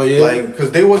 Oh yeah. Like,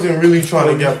 because they wasn't really trying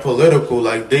to get political.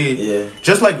 Like, they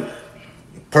just like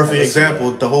perfect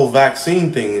example, the whole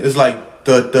vaccine thing is like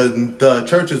the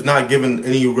church is not giving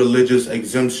any religious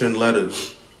exemption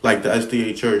letters. Like the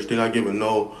SDA church, they're not giving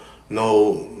no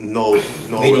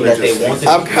Meaning that they religious. wanted-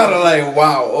 I'm kind of like,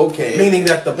 wow, okay. Meaning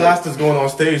that the pastor's going on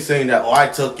stage saying that, oh, I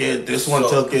took it, this one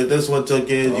took it, this one took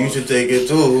it, you should take it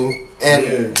too.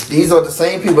 And these are the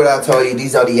same people that tell you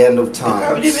these are the end of I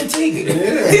times. didn't even take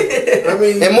it. I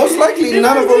mean, And most likely,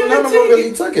 none of them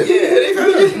really took it. Yeah, they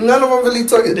probably None of them really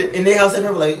took it. in their house. They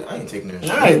probably like, I ain't taking this.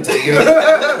 I ain't taking it.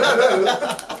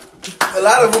 A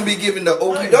lot of them be giving the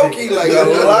okie dokie, like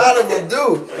a lot of them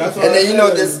do. That's And what then I you know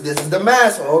said. this is the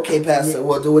mass. Okay, Pastor,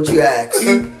 we'll do what you ask.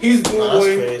 He's doing Nah, that's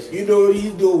what crazy. you know.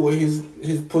 He's doing what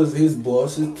his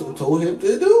boss told him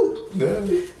to do.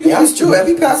 Yeah, it's true.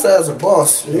 Every pastor has a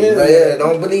boss. Yeah,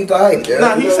 don't believe the hype. Yeah.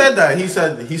 Nah, he said that. He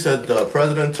said the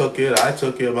president took it, I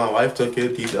took it, my wife took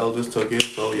it, these elders took it,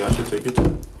 so y'all should take it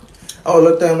too. Oh,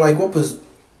 look at him like, what was?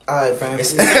 Alright, fam.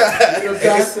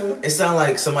 It sound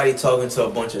like somebody talking to a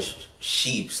bunch of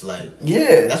sheeps. Like,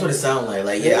 Yeah. that's what it sound like.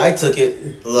 Like, yeah, I took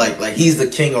it. Like he's the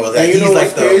king or like And you he's know like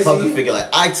what's the crazy? public figure. Like,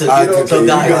 I took I it. took So it.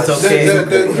 guys, it's okay.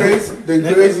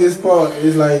 The craziest part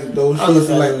is like those I sheets.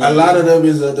 look Like at it a lot of them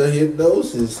is under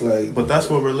hypnosis. Like But that's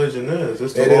what religion is.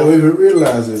 It's and to they don't all, even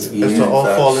realize it. it's to all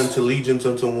facts. fall into allegiance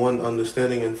into one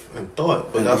understanding and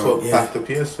thought. But that's what Yeah. Pastor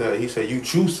Pierce said. He said you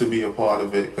choose to be a part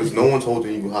of it because no one's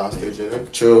holding you hostage in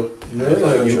it. True.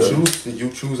 Like, you Yeah.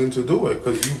 choosing to do it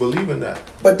because you believe in that.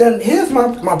 But then here's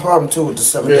my problem too with the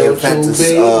Seventh-day Yeah, Adventist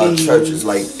so churches.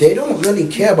 Like they don't really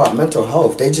care about mental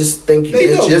health. They just think They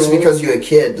it's don't, just bro. because you're a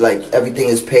kid, like everything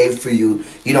is paid for you.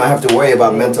 You don't have to worry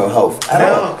about mental health at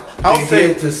all. Now, I would They say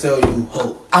here to sell you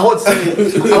hope. I would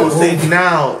say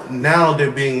now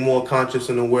they're being more conscious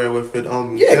and aware with it.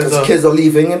 Yeah, there's because a- kids are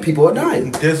leaving and people are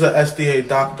dying. There's a SDA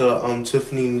doctor,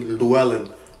 Tiffany Llewellyn.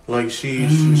 Like she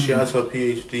has her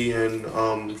PhD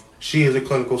and she is a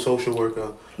clinical social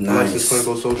worker, Nice. licensed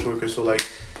clinical social worker. So like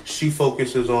she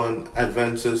focuses on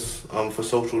advances for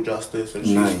social justice and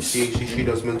Nice. she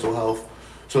does mental health.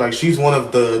 So like she's one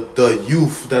of the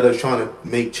youth that are trying to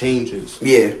make changes.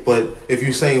 Yeah. But if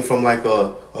you're saying from like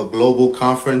a global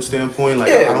conference standpoint, like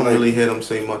Yeah, I don't like- really hear them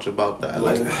say much about that.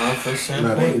 Like Conference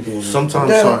Nah, they ain't standpoint. doing that. sometimes,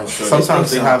 Then-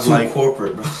 sometimes they have too like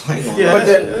corporate, bro. Like, yeah, But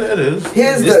then- it is.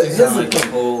 Here's this thing the sound like a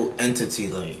whole entity.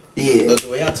 Like, Yeah. the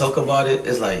way I talk about it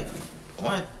is like,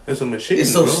 what? It's a machine.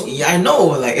 It's so bro. yeah, I know.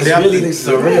 Like, it's They have- really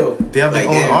surreal. They have their Like,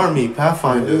 own yeah. army,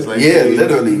 Pathfinders. Like Yeah, they,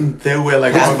 literally. They wear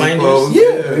like army Pathfinders? clothes.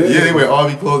 Yeah. They wear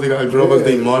army clothes. They got drummers.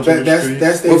 They march in the That's street.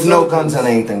 that's their with no slogan. guns and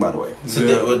anything, by the way. So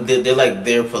they're like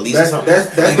their police or That's something. that's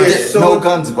Like, their they're- slogan. No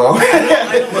guns, bro. I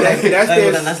know, but like, That's like,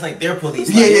 their- that's like their police.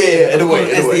 Yeah, Like, yeah, yeah, in a of way, course, in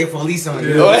a that's way. their police on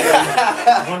you.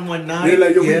 119. They're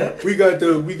like, yo, Yeah. we got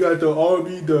the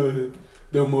army,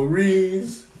 the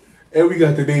Marines, and we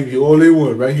got the Navy all in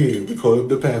one right here. We call them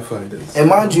the Pathfinders. And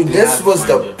mind you, this was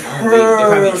the They probably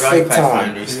drive perfect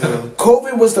time. Pathfinders.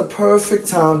 COVID was the perfect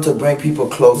time to bring people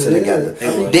closer Yeah. together.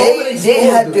 COVID They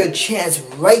had exposed their them. chance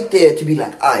right there to be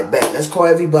like, all right, bet, let's call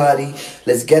everybody.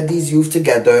 Let's get these youth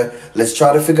together. Let's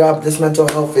try to figure out this mental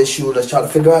health issue. Let's try to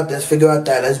figure out this, figure out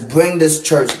that. Let's bring this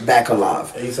church back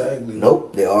alive. Exactly.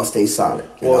 Nope, they all stay silent.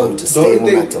 You Well, know, to stay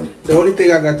momentum. the only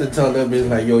thing I got to tell them is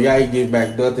like, yo, y'all ain't getting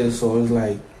back nothing. So it's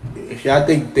like, If y'all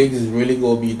think things is really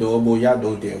gonna be normal, y'all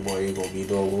know damn well ain't gonna be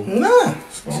normal. Nah.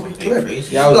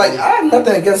 Crazy. Y'all Like, I have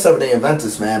nothing against some of the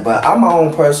inventors, man, but I'm my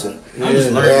own person. I'm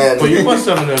just learning. But you must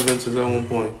have an inventors at one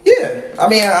point. Yeah, I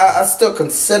mean, I still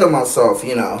consider myself,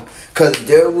 because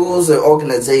their rules of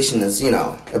organization is,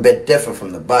 a bit different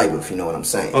from the Bible, if you know what I'm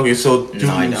saying. Okay, so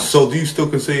I don't. do you still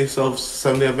consider yourself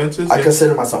Seventh-day Adventist? I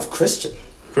consider myself Christian,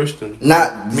 Christian.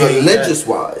 not Meaning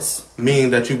religious-wise. Meaning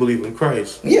that you believe in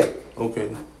Christ. Yeah, Okay.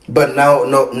 but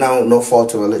no fault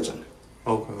to religion.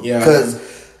 Okay. Yeah. Because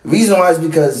reason why is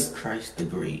because Christ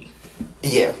degree.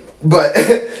 yeah, but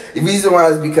the reason why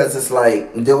is because it's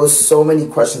like there was so many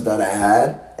questions that I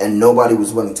had and nobody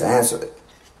was willing to answer it.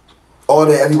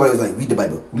 Everybody was like, read the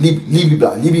Bible, leave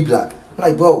blah. I'm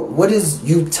like, bro, what is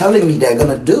you telling me they're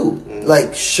gonna do?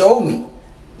 Like, show me.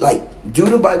 Like, do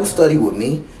the Bible study with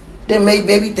me. Then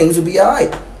maybe things will be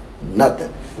alright.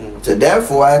 Nothing. So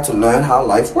therefore, I had to learn how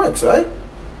life works, right?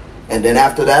 And then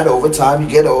after that, over time, you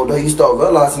get older, you start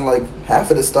realizing like half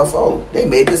of the stuff, they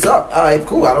made this up. All right,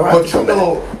 cool. I don't have to But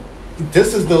come back.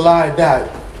 this is the lie that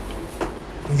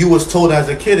you was told as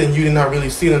a kid and you did not really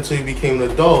see it until you became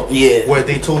an adult. Yeah. Where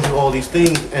they told you all these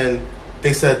things and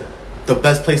they said the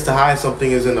best place to hide something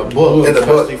is in a book, In the book.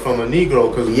 especially from a Negro,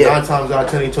 because Yeah. 9 times out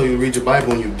of 10 they told you to read your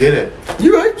Bible and you didn't.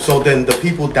 You right? So then the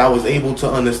people that was able to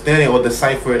understand it or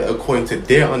decipher it according to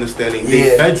their understanding,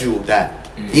 they Yeah. fed you that.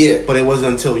 Yeah. But it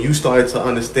wasn't until you started to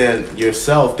understand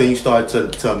yourself, then you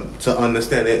started to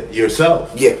understand it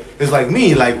yourself. Yeah. It's like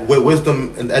me, like with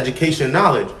wisdom and education and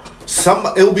knowledge.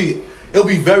 It'll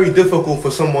be very difficult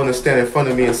for someone to stand in front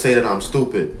of me and say that I'm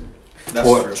stupid.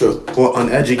 That's True. Or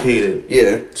uneducated.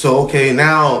 Yeah. So okay,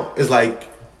 now it's like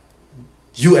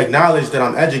you acknowledge that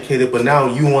I'm educated, but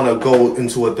now you want to go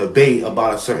into a debate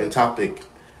about a certain topic,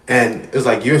 and it's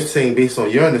like you're saying based on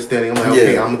your understanding. I'm like,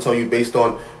 okay, Yeah. I'm gonna tell you based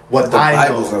on what The I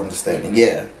Bible's know understanding.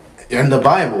 Yeah. in the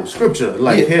Bible, scripture.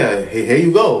 Like here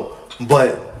you go.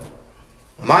 But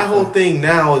my whole thing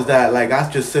now is that like I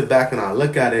just sit back and I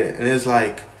look at it, and it's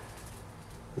like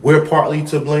we're partly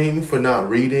to blame for not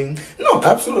reading No,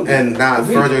 absolutely. and not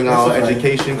furthering our That's right.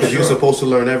 education, because For you're sure. supposed to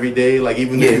learn every day. Like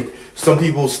even if some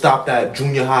people stopped at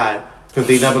junior high because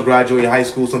they never graduated high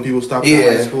school. Some people stopped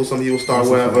at high school. Some people start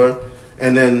wherever.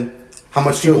 And then how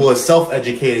much people are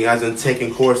self-educating, as in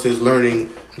taking courses, learning,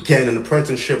 getting an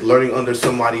apprenticeship, learning under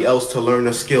somebody else to learn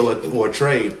a skill or a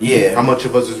trade. Yeah. How much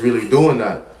of us is really doing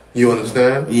that? You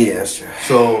understand? Yeah, that's true.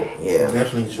 So Yeah.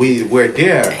 Definitely. we're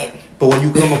there. But when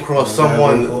you come across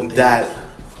someone that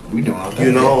We doing all that.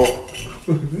 you know,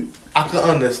 I can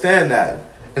understand that.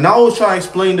 And I always try to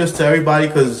explain this to everybody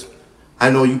because I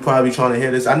know you probably trying to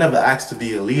hear this. I never asked to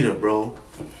be a leader, bro.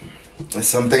 It's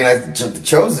something that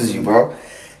chooses you, bro.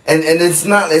 And it's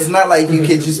not like you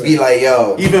can just be like,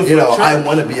 yo, Even for church. I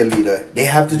want to be a leader. They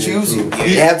have to choose you.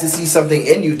 They have to see something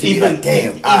in you to be like,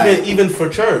 damn. Even for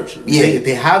church, Yeah.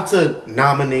 they have to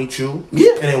nominate you.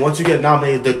 Yeah. And then once you get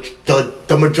nominated,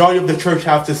 the majority of the church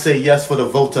have to say yes for the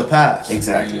vote to pass.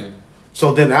 Exactly.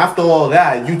 So then after all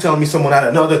that, you tell me someone at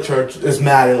another church is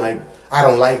mad and like, I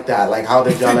don't like that. Like, how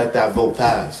did y'all let that vote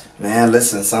pass? Man,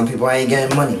 listen, some people ain't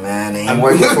getting money, man. They ain't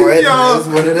working for it. That's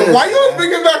what it is. Why you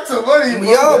bring it back to money, bro?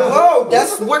 Yo, bro,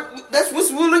 that's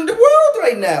what's ruling the world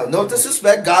right now. No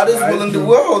disrespect, God is ruling the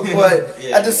world, but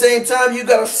at the same time, you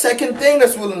got a second thing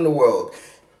that's ruling the world.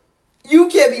 You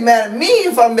can't be mad at me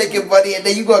if I'm making money, and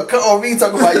then you gonna come on me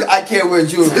talking about I can't wear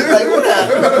jewelry. Like what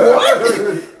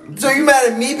happened? What? So you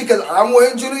mad at me because I'm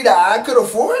wearing jewelry that I could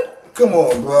afford? Come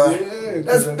on, bro.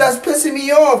 That's pissing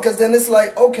me off because then it's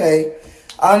like, okay,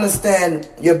 I understand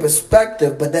your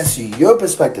perspective, but that's your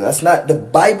perspective. That's not the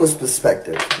Bible's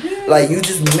perspective. Like, you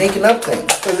just making up things.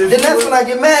 Then that's when I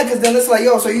get mad, because then it's like,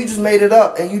 yo, so you just made it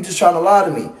up, and you just trying to lie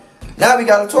to me. Now we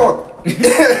gotta talk.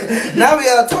 Now we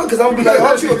gotta talk, because I'm gonna be like,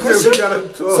 aren't you a Christian?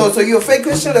 So you a fake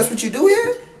Christian? That's what you do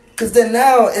here? Because then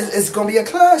now it's gonna be a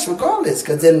clash regardless.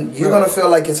 Because then you're gonna feel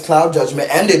like it's cloud judgment,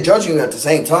 and they're judging you at the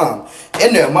same time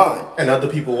in their mind. And other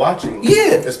people watching.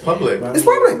 Yeah. It's public. It's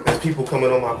public. There's people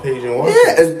coming on my page and watching.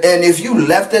 Yeah, and if you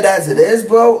left it as it is,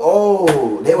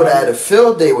 bro, they would have had a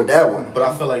field day with that one. But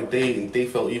I feel like they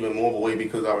felt even more of a way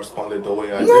because I responded the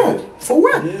way I No, did. for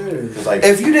what? It's like,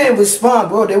 If you didn't respond,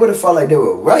 bro, they would have felt like they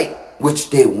were right, which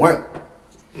they weren't.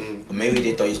 Maybe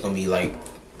they thought he was gonna be like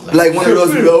Like one of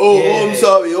those, Yeah. I'm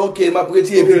sorry, okay, my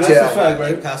picture. That's a fact,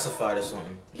 right? pacified or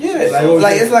something. Yeah, Like,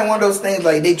 like it's like one of those things.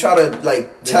 Like they try to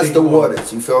like test the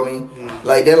waters. You feel me?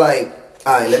 Like they're like,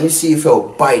 all right, let me see if he'll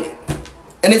bite it.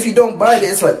 And if you don't bite it,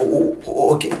 it's like,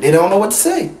 okay. They don't know what to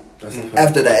say.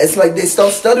 After that, it's like they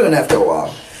start stuttering after a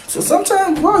while. So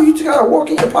sometimes, bro, you just gotta walk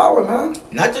in your power, man.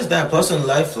 Not just that, plus in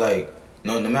life, like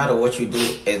no matter what you do,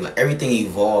 like, everything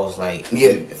evolves. Like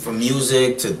from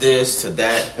music to this to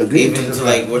that, even to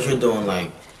like what you're doing.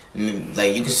 Like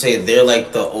you could say they're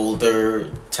like the older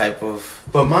type of.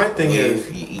 But my thing is,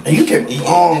 and you came a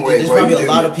long way. There's probably a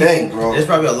lot of people. Bro. There's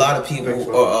probably a lot of people,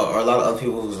 or a lot of other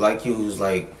people who's like you,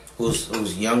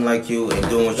 who's young like you and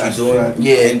doing what you're doing. Right.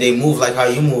 Yeah, and they move like how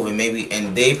you move, and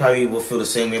they probably will feel the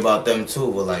same way about them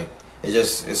too. But like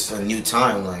it's a new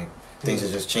time. Like things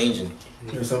are just changing.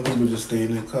 Yeah, some people just stay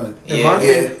in their cut.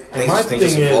 My thing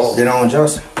is, they don't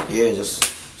adjust. Yeah, just.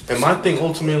 And my thing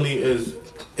ultimately is,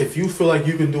 if you feel like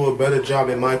you can do a better job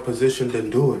in my position, then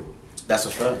do it. That's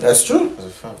a fact. That's true. That's a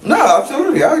fact. No,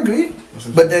 absolutely, I agree.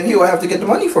 But then he will have to get the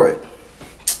money for it.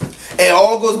 It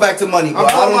all goes back to money, bro.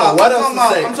 I don't know what else to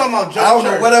say. I'm talking about just I don't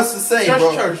church. know what else to say, Just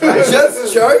bro. church, right?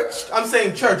 Just church? I'm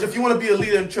saying church. If you want to be a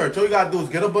leader in church, all you gotta do is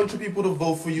get a bunch of people to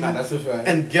vote for you, That's a fact.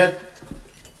 and get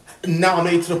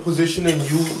nominated to the position, and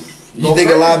you. You think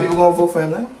a lot of people gonna vote for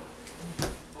him now?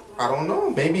 I don't know.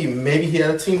 Maybe he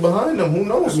had a team behind him. Who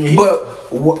knows?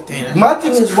 But my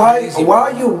thing is, why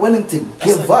are you willing to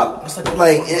give up?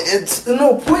 Like it's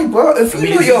no point, bro. If you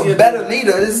know you're a better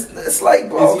leader, it's like,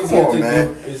 bro, come on,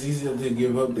 man. It's easier to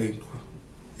give up than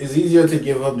it's easier to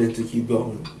give up than to keep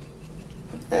going.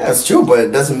 Yeah, that's true, but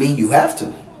it doesn't mean you have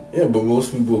to. Yeah, but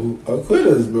most people are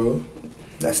quitters, bro.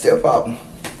 That's their problem.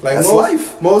 Like that's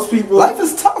life. Most people, life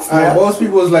is tough, man. Most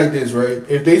people is like this, right?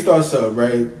 If they start something,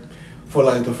 right, for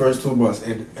like the first 2 months,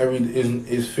 and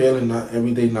is failing, not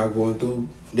everything not going through,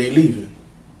 they leaving.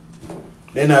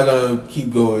 They're not gonna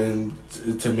keep going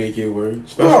to make it work,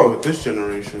 especially with this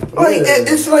generation. Like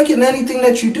it's like in anything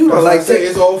that you do. Like I say,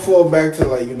 it's all fall back to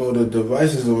like the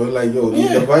devices, or like these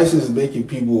devices making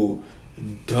people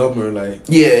dumber. Like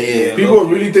people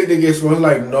really think they get smart. It's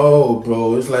like no,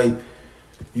 bro. It's like.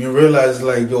 You realize,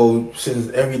 like, since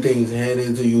everything's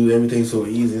handed to you, everything's so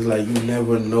easy, it's like you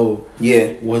never know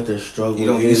what the struggle is. You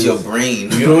don't use your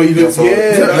brain. You don't even, you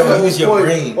don't use your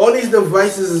brain. All these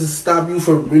devices stop you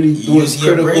from really doing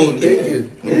critical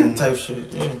thinking. Yeah, type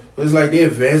shit. Yeah. It's like they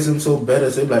advance them so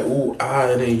better. So they're like,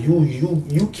 and then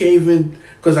you can't even,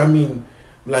 because I mean,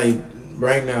 like,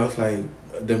 right now, it's like,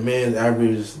 the man's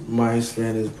average mind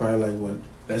span is probably like, what?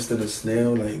 Less than a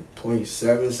snail, like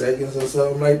 0.7 seconds or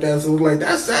something like that. So it's like,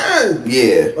 that's sad.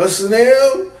 Yeah. A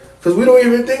snail? Because we don't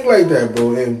even think like that,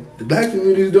 bro. And the black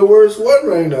community is the worst one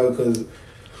right now because,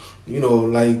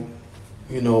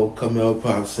 Camel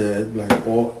Pop said, like,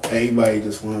 everybody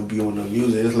just want to be on the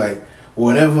music. It's like,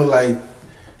 whatever, like,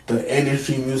 the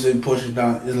industry music pushes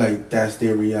out, it's like, that's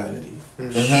their reality.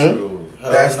 Mm-hmm.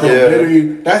 That's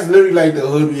literally like the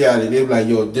hood reality. They're like,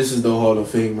 yo, this is the Hall of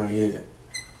Fame right here.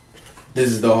 This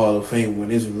is the Hall of Fame,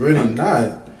 when it's really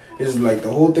not. It's like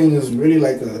the whole thing is really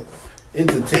like a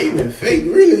entertainment fake,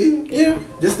 really. Yeah.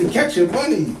 Just to catch your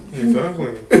money.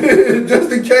 Exactly. Just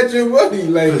to catch your money.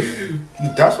 Like,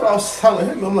 that's what I was telling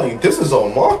him. I'm like, this is all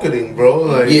marketing, bro.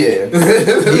 Like,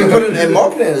 and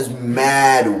marketing is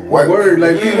mad work.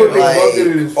 Like, people think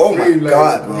marketing is free. Oh my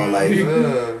God, bro. Like,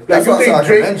 like you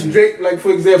think Drake, like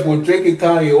for example, Drake and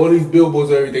Kanye, all these billboards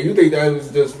and everything, you think that was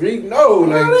just free? No,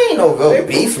 like there ain't no real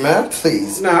beef, man.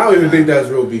 Please. Nah, I don't even think that's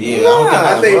real beef. Yeah,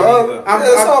 I think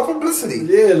it's all publicity.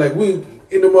 Yeah, like we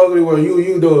in the marketing world,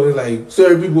 you know, like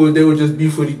certain people they would just be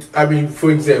for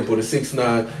for example, the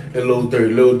 6ix9ine and Lil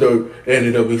Durk. Lil Durk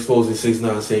ended up exposing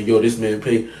 6ix9ine, saying, "Yo, this man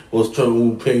was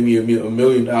trying to pay me $1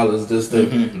 million just to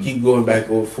keep going back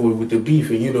and forth with the beef."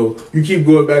 And you keep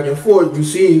going back and forth.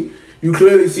 You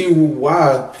clearly see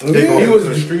why he was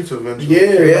in the streets eventually.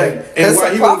 Yeah. Like, and why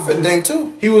a profit thing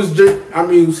too. He was just,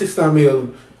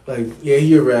 6ix9ine made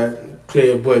he a rap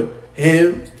player, but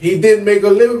he didn't make a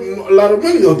lot of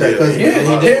money off that.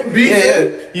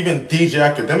 Even DJ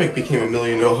Academic became $1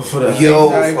 million for that.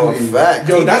 For a fact.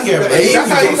 Yo, that's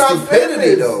how you got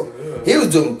stupidity though. He was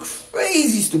doing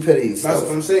crazy stupidity stuff. That's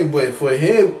what I'm saying. But for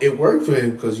him, it worked for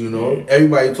him because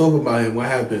everybody talking about him. What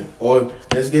happened? Or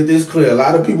let's get this clear: a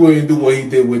lot of people didn't do what he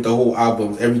did with the whole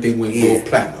albums. Everything went gold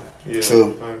platinum. Yeah,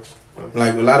 true.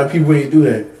 Like a lot of people didn't do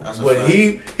that. But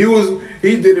he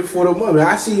did it for the money.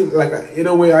 I see, like in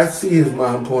a way, I see his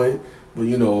mind point. But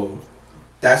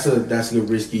that's a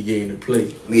risky game to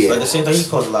play. Yeah. But at the same time, he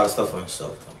caused a lot of stuff on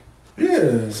himself.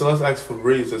 Yeah. So let's ask for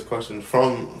Breeze this question.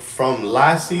 From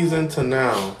last season to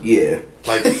now. Yeah.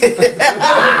 Like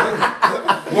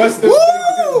what's the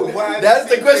That's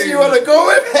the question you want to go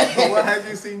with? What have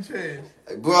you seen change?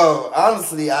 Bro,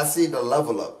 honestly, I see the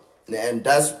level up. And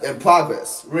that's in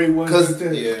progress. Rate 1 to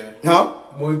 10. Yeah. Huh?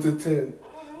 1 to 10.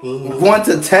 1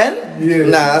 to 10? Yeah. Nah,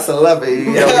 that's 11.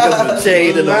 Because of the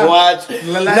chain and the watch.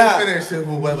 Finish it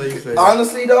with whether you say.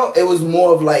 Honestly though, it was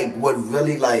more of like what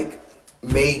really like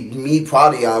made me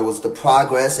proud of y'all was the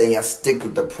progress, and y'all stick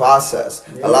with the process.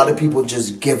 A lot of people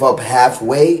just give up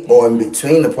halfway or in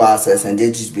between the process, and they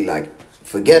just be like,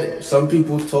 forget it. Some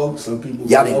people talk, some people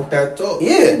Y'all walk that talk.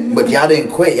 Yeah, but y'all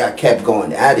didn't quit. Y'all kept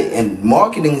going at it, and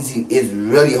marketing is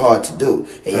really hard to do,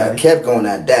 and y'all kept going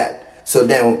at that. So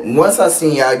then once I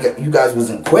seen you guys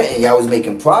wasn't quitting, y'all was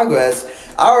making progress.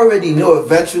 I already knew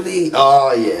eventually,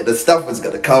 the stuff was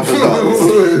gonna come regardless.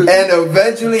 And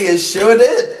eventually it sure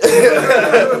did.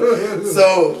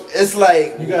 So it's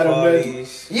like, You gotta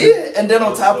yeah, and then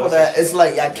on top of that, it's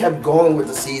like I kept going with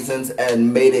the seasons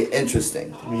and made it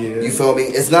interesting. Yeah. You feel me?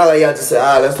 It's not like y'all just say,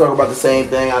 let's talk about the same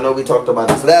thing. I know we talked about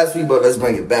this last week, but let's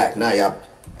bring it back. Now y'all,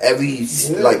 every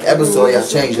episode, y'all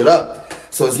change it up.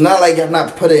 So it's not like y'all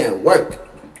not putting in work.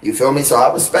 You feel me? So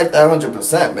I respect that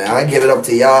 100%, man. I give it up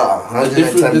to y'all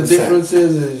 110%. The difference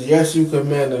is yes, you can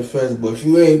manifest, but if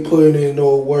you ain't putting in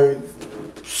no work,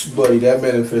 buddy, that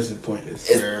manifest is pointless.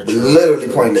 It's literally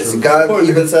pointless. God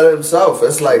even said it himself.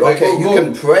 It's like, okay, you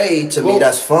can pray to me,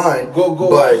 that's fine.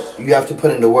 But you have to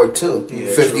put in the work too.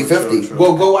 50-50.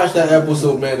 Go watch that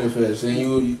episode Manifest, and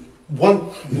you.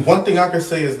 One thing I can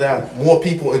say is that more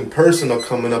people in person are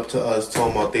coming up to us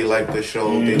talking about they like the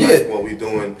show, they like what we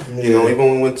doing. You know, even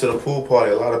when we went to the pool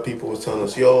party, a lot of people was telling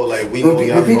us, "Yo, like we."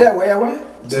 Repeat that. Where?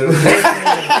 No,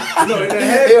 in the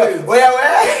head. Where?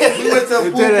 We went to a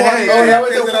pool party. Oh, that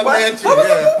was a pool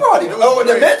party. Oh,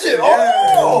 the mansion.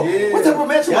 Oh, what type of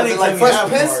mansion was it? Like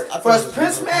Fresh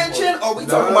Prince mansion? Or we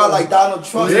talking about like Donald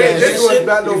Trump mansion? This was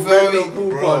not no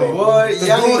pool party. Boy, the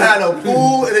dude had a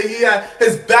pool, and he had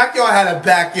his backyard had a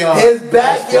backyard. His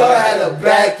backyard had a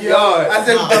backyard. I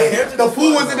said the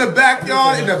pool was in the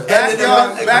backyard,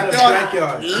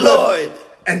 backyard. Lord.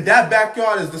 And that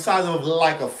backyard is the size of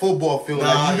like a football field.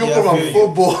 Like you can run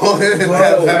football in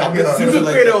that backyard. You can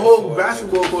create a whole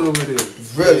basketball court over there.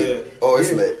 Really? Oh,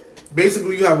 it's lit.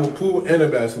 Basically, you have a pool and a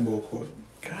basketball court.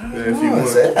 If you want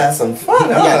to have some fun.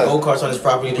 He got go-karts on his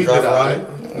property to drive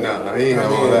around. Nah, he ain't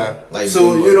have all that. Like,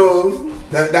 so, you know,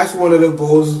 that's one of the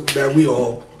goals that we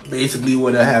all basically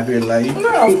want to have in life.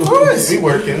 No, of course. We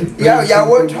working. Y'all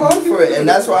worked hard for it. And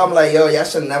that's why I'm like, y'all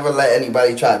should never let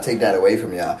anybody try to take that away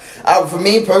from y'all. For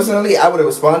me, personally, I would have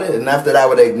responded. And after that, I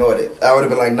would have ignored it. I would have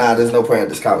been like, nah, there's no point in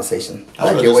this conversation.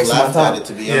 Like, you're wasting my time.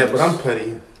 To be honest. But I'm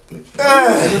petty.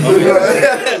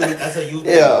 That's a you.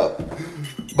 Yeah.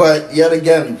 But yet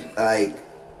again, like,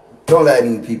 don't let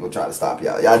any people try to stop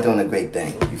y'all. Y'all doing a great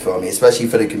thing. You feel me? Especially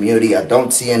for the community. I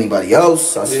don't see anybody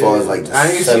else as far as like the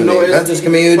Adventist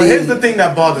community. But here's the thing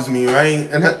that bothers me, right?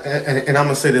 And I'm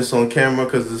gonna say this on camera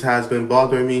because this has been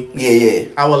bothering me.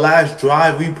 Yeah. Our last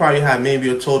drive, we probably had maybe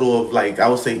a total of like I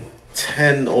would say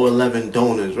 10 or 11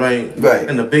 donors, right? Right.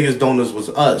 And the biggest donors was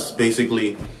us,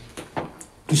 basically.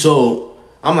 So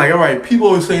I'm like, all right, people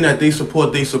are saying that they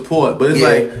support, but it's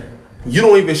like you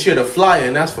don't even share the flyer,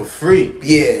 and that's for free.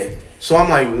 Yeah. So I'm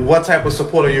like, what type of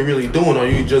support are you really doing? Are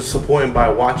you just supporting by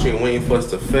watching and waiting for us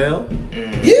to fail?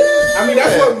 Yeah. I mean,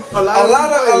 that's what a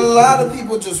lot of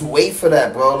people just wait for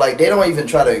that, bro. Like they don't even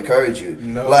try to encourage you.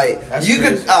 No, like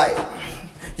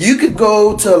you could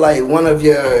go to like one of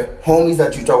your homies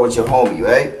that you thought was your homie,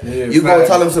 right? Yeah, you go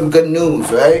tell him some good news,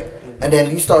 right? And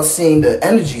then you start seeing the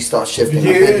energy start shifting a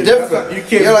bit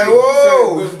different. You're like,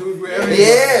 whoa.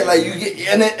 Yeah, like you get,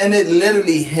 and it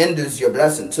literally hinders your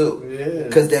blessing too. Yeah.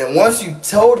 Because then once you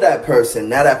told that person,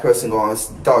 now that person gonna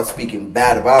start speaking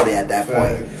bad about it at that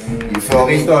point. You feel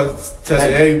me? They start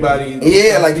telling everybody.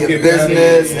 Yeah, like your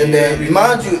business, and then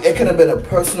mind you, it could have been a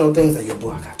personal thing like, yo,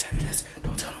 boy, I gotta tell you this.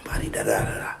 Don't tell nobody. Da da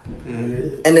da da.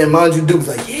 And then mind you, dude's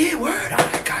like, yeah, word,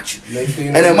 I got you.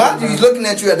 And then mind you, he's looking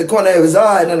at you at the corner of his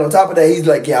eye, and then on top of that, he's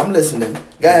like, yeah, I'm listening.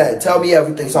 Go ahead, tell me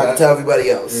everything so I can tell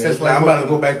everybody else. Yeah, it's like I'm about to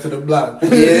go back to the block. Yeah.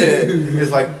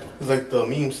 It's like the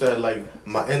meme said, like,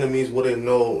 my enemies wouldn't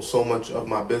know so much of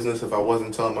my business if I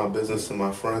wasn't telling my business to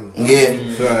my friends.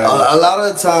 Yeah. A lot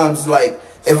of the times, like,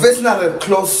 if it's not a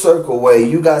close circle where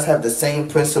you guys have the same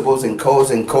principles and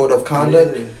codes and code of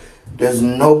conduct, there's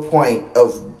no point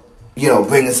of,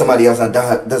 bringing somebody else that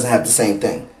doesn't have the same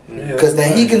thing. Because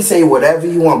then he can say whatever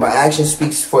you want, but action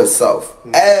speaks for itself.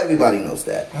 Everybody knows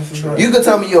that. You can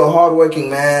tell me you're a hardworking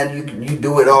man, you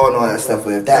do it all and all that stuff,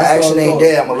 but if that action ain't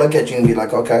there, I'm going to look at you and be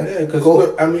like, okay,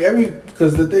 cool. I mean,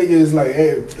 because the thing is, like,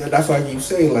 that's why I keep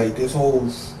saying, like, this whole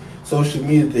social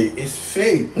media thing, it's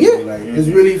fake. Yeah. Like, it's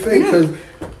really fake, because,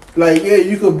 like,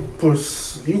 you could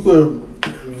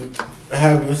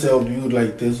have yourself viewed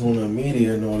like this on the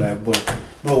media and all that, but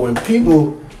when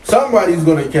somebody's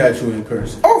gonna catch you in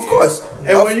person. Oh, of course.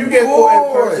 And when you get caught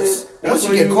in person, once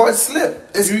you get caught, slip.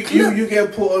 You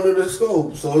get put under the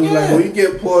scope. So it's like when you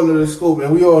get put under the scope,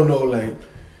 and we all know, like,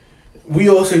 we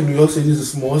all say New York City is a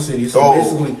small city, so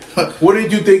basically, what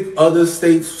did you think other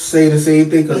states say the same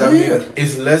thing? Because I mean,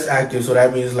 it's less active, so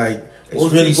that means like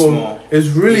it's really small. It's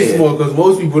really small because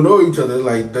most people know each other.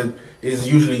 Like it's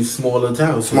usually smaller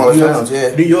towns. Smaller towns,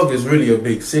 yeah. New York is really a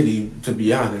big city, to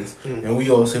be honest, and we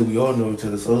all say we all know each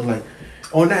other. So it's like,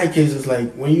 on that case, it's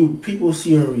like when people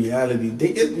see in reality,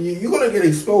 you're gonna get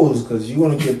exposed because you're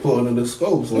gonna get put under the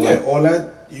scope. So like all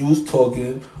that you was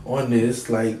talking on this,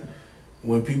 like.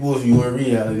 When people view in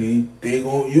reality,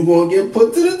 you gonna get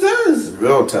put to the test.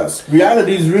 Real test.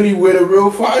 Reality is really where the real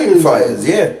fire is.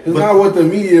 It's not what the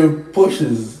media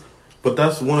pushes. But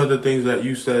that's one of the things that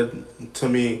you said to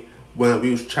me when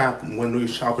we was chopping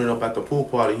it up at the pool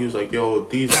party. He was like, "Yo,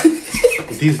 these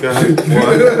guys."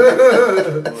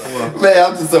 Man,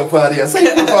 I'm just so proud of you.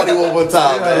 Say pool party one more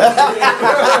time, man.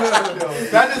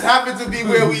 That just happened to be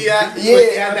where we at.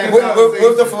 Yeah,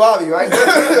 with the Ferrari, right?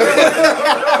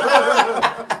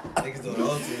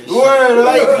 Word,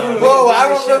 like, bro, I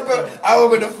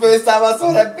remember the first time I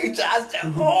saw that picture, I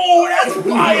said, oh, that's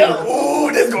fire. Oh,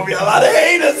 there's gonna be a lot of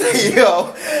haters.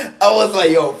 Yo, I was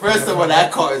like, yo, first of all, that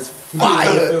car is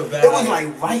fire. It was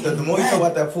like right. The more you talk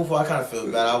about that pool, I kind of feel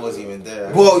bad. I wasn't even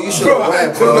there. Bro, you should have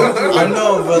went, bro. I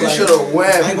know, bro. You should have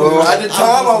went, bro. At the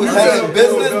time, I was handling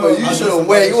business, but you should have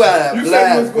went. You had a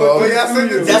blast, bro.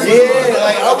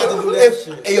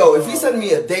 If he sent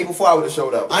me a day before, I would have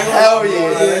showed up. Hell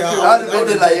yeah. I'd have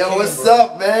been like, yo, what's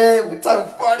up, man? What type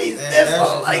of party is this?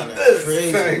 Like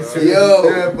this. Yo.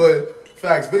 Yeah, but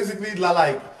facts. Basically,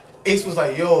 like, Ace was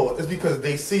like, yo, it's because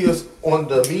they see us on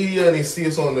the media and they see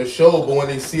us on the show, but when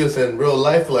they see us in real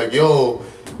life, like, yo,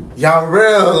 y'all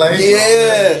real, like,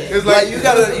 it's like you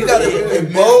gotta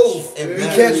both. You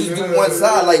can't just do one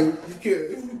side, like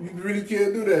you really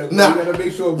can't do that. Nah. You gotta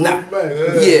make sure it goes back.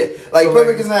 Yeah, like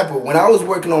perfect example. When I was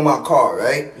working on my car,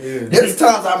 right? There's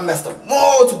times I messed up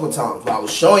multiple times, but I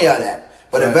was showing y'all that.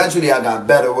 But eventually I got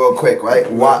better real quick, right?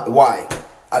 Why?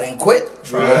 I didn't quit.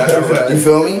 You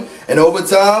feel me? And over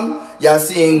time, y'all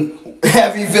seeing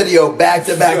every video back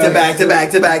to back to back to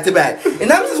back to back to back. And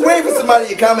I'm just waiting for somebody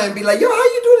to come and be like, yo, how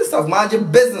you do this stuff? Mind your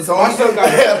business, homie. My son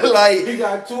got like, he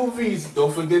got 2 V's.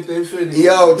 Don't forget the Infinity.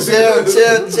 Yo, chill,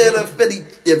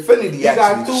 Infinity. He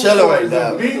got 2 chilling right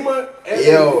now. Beamer and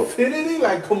Infinity.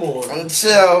 Like, come on.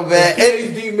 Chill, man.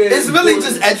 It's really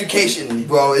just education,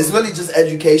 bro. It's really just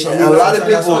education. And a lot of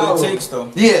people. That's all it takes, though.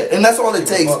 Yeah, and that's all it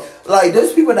takes. Like,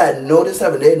 there's people that know this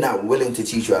stuff and they're not willing to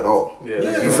teach you at all.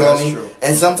 Yeah, you feel me? True.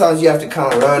 And sometimes you have to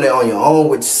kind of learn it on your own,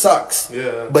 which sucks.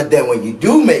 Yeah. But then when you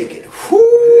do make it,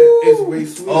 it's way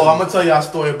sweeter. Oh, I'm gonna tell y'all a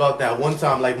story about that. One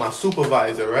time, like, my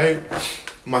supervisor, right?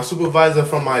 My supervisor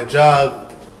from my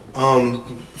job,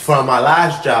 from my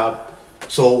last job.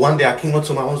 So one day I came up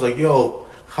to him, I was like, yo,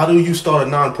 how do you start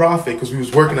a nonprofit? Because we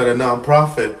was working at a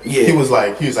nonprofit. Yeah. He was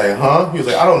like, huh? He was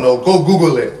like, I don't know, go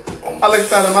Google it. I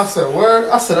looked at him, I said, word?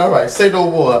 I said, all right, say no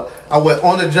more. I went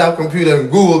on the job computer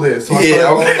and Googled it. So I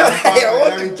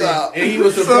and he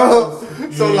was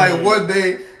surprised. So like one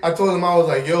day, I told him, I was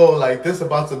like, yo, like this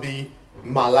about to be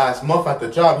my last month at the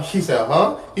job. He said,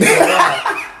 huh? He said,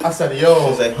 why? I said, yo,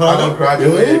 like, I done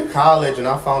graduated college and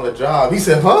I found a job. He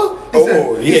said, huh?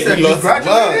 He said, you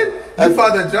graduated? You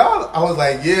found a job? I was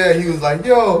like, yeah. He was like,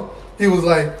 yo. He was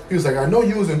like, I know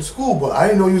you was in school, but I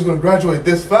didn't know you was gonna graduate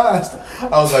this fast.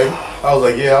 I was like,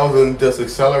 yeah, I was in this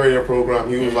accelerator program.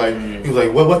 He was like,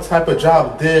 well, what type of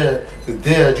job did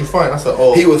you find? I said,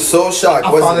 oh. He was so shocked.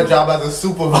 I found a job as a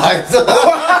supervisor.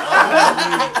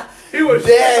 He was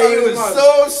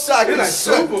so shocked.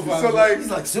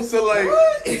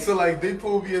 So they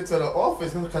pulled me into the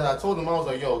office because I told them, I was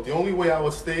like, yo, the only way I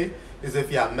would stay is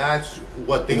if y'all match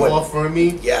what they offering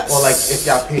me, or like if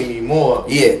y'all pay me more.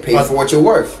 Yeah, pay for what you're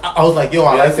worth. I was like, yo,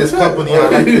 I like this company. I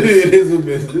like this. It is a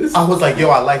business. I was like, yo,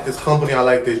 I like this company. I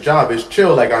like this job. It's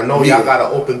chill. Like, I know y'all got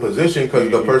an open position because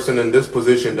the person in this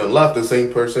position done left, the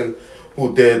same person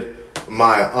who did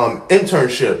my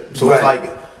internship. So it's like,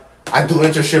 I do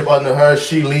internship under her.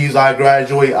 She leaves. I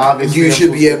graduate. Obviously, you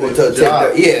should be able to take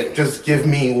that. Yeah, just give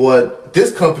me what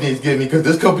this company is giving me because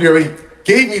this company already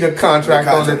gave me the contract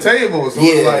on the table. So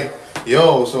it's like,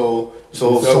 yo, so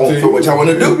for what y'all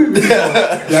want to do,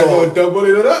 y'all gonna double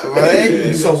it up,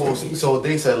 right? So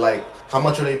they said, like, how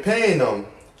much are they paying them?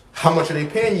 How much are they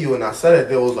paying you? And I said it.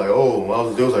 They was like,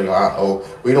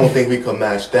 we don't think we could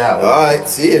match that one. All right,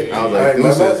 see it. I was like,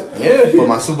 deuces. But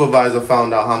my supervisor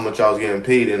found out how much I was getting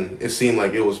paid, and it seemed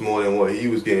like it was more than what he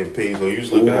was getting paid. So he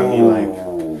was looking at me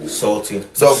like salty.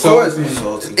 So of course,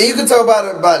 salty. And you can talk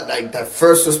about like that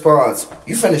first response.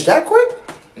 You finished that quick?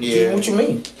 Yeah. What you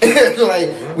mean? Like,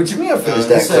 what you mean I finished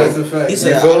that quick? He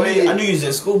said, I knew you was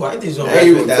in school, but I think you was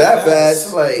Hey, was that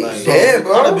fast? Like, damn,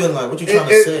 bro. I'd have been like, what you trying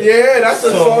to say? Yeah, that's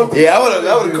a song. Yeah, I would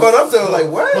have caught up to it. Like,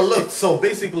 what? But look, so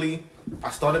basically, I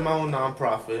started my own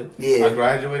nonprofit. Yeah. I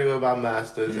graduated with my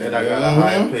master's, and I got a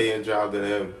higher paying job than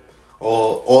him.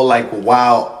 All like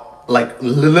wow. Like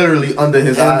literally under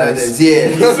his eyes. Yeah.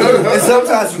 And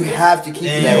sometimes you have to keep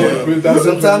it that way.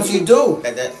 Sometimes you do.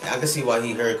 I can see why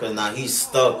he hurt, because now he's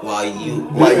stuck while you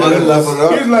Like, you level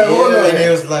up. He's like, hold and on. it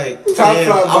was like, Top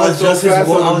damn, five I was so just his fast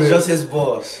boss. on I was the just his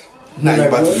boss. Now you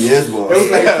about to be his It boss.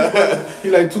 was like, he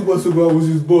like 2 months ago I was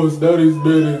his boss. Now this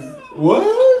man is what?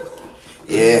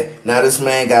 Yeah. Now this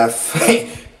man got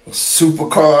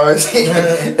supercars,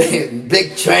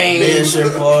 big chains, Mansion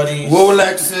parties,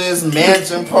 Rolexes,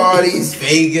 mansion parties.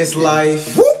 Vegas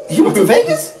life. Whoop. You went to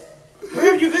Vegas?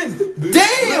 Where have you been?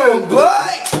 Damn, boy.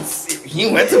 He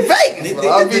went to Vegas. They bro.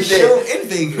 I'll did be the show there. in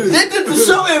Vegas. They did the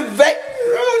show in Vegas.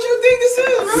 Bro, what you think this is,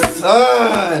 bro?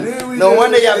 Son, no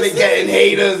wonder y'all been getting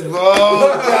haters, bro.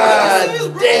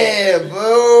 God damn,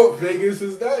 bro. Vegas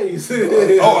is nice.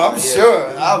 Oh,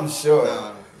 I'm sure.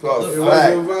 For It a was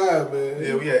fact. a vibe, man.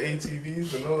 Yeah, we had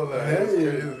ATVs and all that. It's Hey,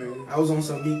 crazy. I was on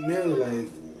some Meek Mill, like.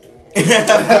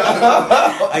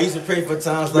 I used to pray for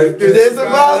times like this. There's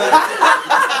about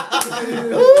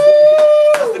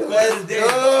That's the day.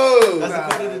 Ooh. That's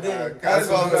the quote of the day. That's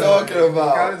what I'm talking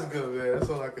about. God is good, man. That's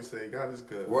all I can say. God is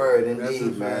good. Word, That's indeed,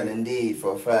 a man, fact. indeed,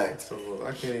 for a fact. So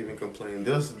I can't even complain.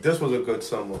 This was a good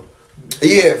summer.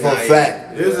 Yeah, for a Nah,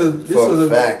 fact. This For was a a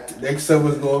fact. Next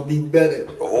summer's gonna be better.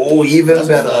 Oh, even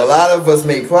better. A lot of us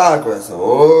made progress. A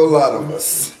whole lot of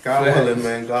us. God willing,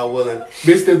 man. God willing.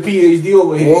 Mr. PhD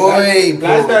over here. Boy,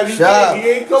 last time he shop. came, he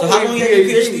ain't come So how with long a you had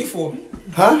your PhD for?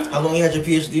 Huh? How long you had your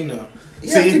PhD now? You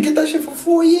have to get that shit for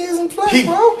 4 years and plus, He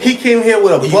bro. came here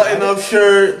with a button-up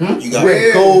shirt, You got with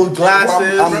it. gold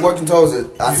glasses. I'm working towards it.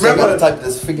 I still Remember gotta type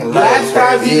this freaking last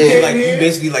letter. time he Yeah. came Like you here?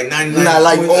 basically like 99. Not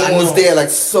like I almost know. there, like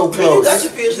so You close. got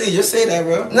your PhD. Just say that,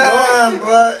 bro. Nah,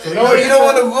 but you no, know you this don't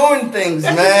want to ruin things,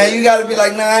 man. You gotta be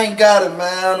like, nah, I ain't got it,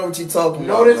 man. I don't know what you talking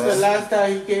about. Notice the man. last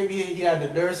time he came here, he had the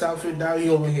nurse outfit. Now he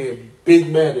over here, big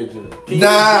manager.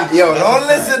 Nah, yo, don't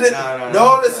listen to Nah.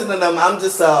 don't listen to them. I'm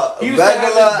just a He used to have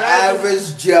regular his bag- average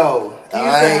Joe. He used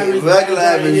to have his Regular bag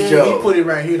right average here. He Joe. put it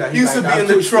right here. Now He used to like, be I in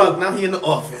the pushed truck. Now he in the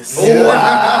office.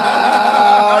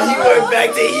 Wow, he went back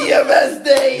to EMS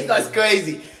days. That's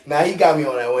crazy. Nah, he got me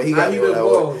on that one. He Now got he me on the that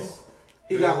one. boss.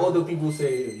 He got all the people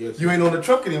saying yes. You ain't on the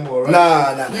truck anymore, right?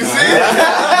 Nah. You see it?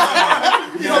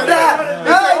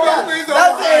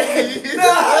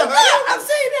 I'm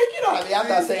saying that, you know what I mean? I'm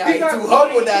not saying I ain't too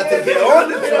humble not to get on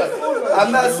the truck.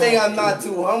 I'm not saying I'm not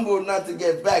too humble not to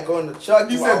get back on the truck.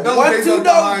 You Do said I those want days to are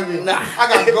behind though? me. Nah. I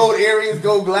got gold earrings,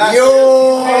 gold glasses.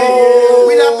 Yo,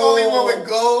 We not the only one with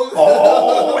gold.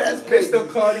 Oh, that's crazy. Mr.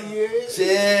 Cartier.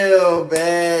 Chill,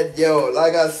 man. Yo,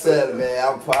 like I said, man,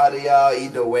 I'm proud of y'all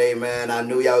either way, man. I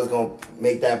knew y'all was gonna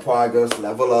make that progress,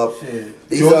 level up.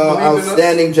 These You are believe in us?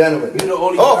 outstanding gentlemen. You the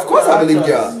only Oh, of course I doctor believe I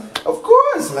y'all. trust. Of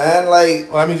course, man. Like,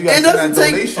 Well, that means you got it to doesn't that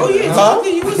take. donation. Oh yeah, Huh?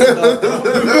 you was a doctor.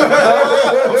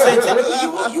 I'm saying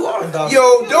technically you are a doctor.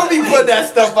 Yo, don't be putting that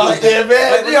stuff out there,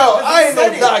 man. Yo, I ain't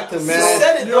no doctor, You man.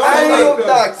 said it, bro. I ain't no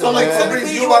doctor, So like, man.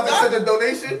 Fabrice, you about to send a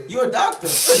donation? You're a doctor.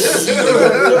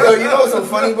 Yo, you know what's so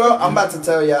funny, bro? I'm about to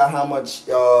tell y'all how much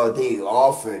they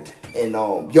offered, and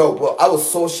yo, bro, I was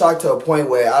so shocked to a point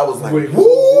where I was like, Wait,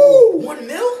 woo! $1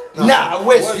 million? Nah, I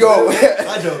wish, yo.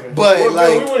 I'm joking. But Well,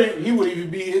 like, he wouldn't even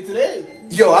be here today.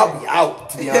 yo, I'll be out,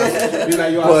 to be honest with you. Be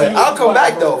like, yo, I see But you I'll in come Dubai,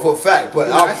 back bro. though, for a fact.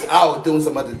 But I'll be out doing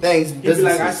some other things, He'd be like, I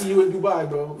businesses. see you in Dubai,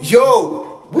 bro.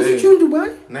 Yo, wasn't you in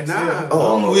Dubai? Next Nah. year.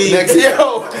 Oh, week. next year.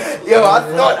 Yo, I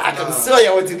thought I could have sworn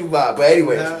y'all went to Dubai, but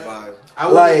anyway. I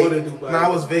Like- wouldn't go to Dubai. Nah,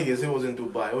 it was Vegas. It was in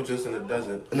Dubai. It was just in the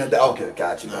desert. Okay,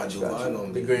 got you. Dubai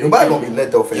gonna be Dubai gonna be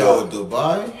lit though for Yo, y'all.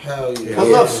 Dubai? Hell yeah.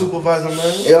 What's up, supervisor,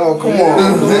 man? Yo, come on,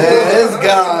 man. This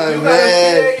guy,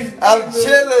 man. I'm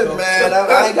chilling, man.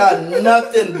 I ain't got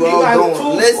nothing, bro. You got Don't two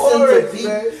listen to foreigns,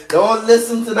 people. man. Don't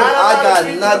listen to them. Not a lot I of got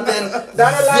people- nothing.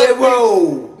 not a lot of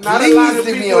Zero. Not a lot Please of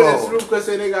leave me people in this alone. room because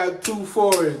they got 2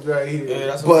 foreigns right here. Yeah,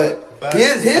 that's But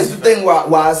here's the thing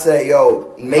why I say,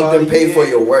 yo, make them pay for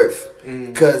your worth.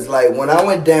 Cause like when I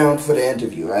went down for the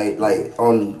interview, right, like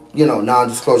on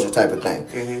non-disclosure type of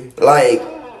thing, like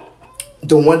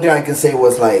the one thing I can say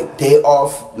was like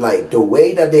the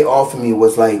way that they offered me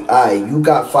was like, alright, you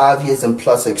got 5 years and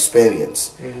plus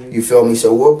experience. You feel me?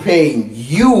 So we're paying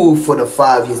you for the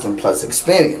 5 years and plus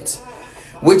experience,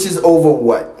 which is over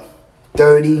what?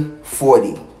 30,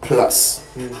 40 plus.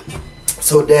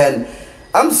 So then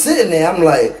I'm sitting there, I'm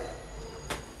like,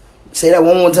 say that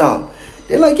one more time.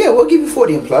 They're like, yeah, we'll give you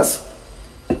 40 and plus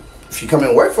if you come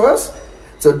and work for us.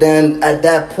 So then at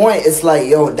that point, it's like,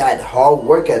 yo, that hard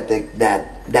work ethic,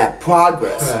 that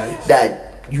progress,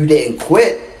 that you didn't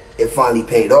quit, it finally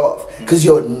paid off. Because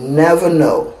you'll never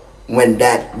know when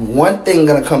that one thing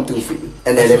gonna come through for you,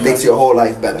 and then it makes your whole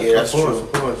life better. Yeah, that's true.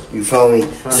 Of course. You feel me?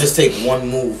 Just take one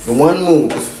move. One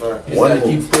move. You One gotta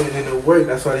move. keep putting in the work.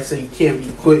 That's why they say you can't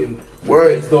be quitting.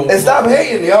 Word. Don't And stop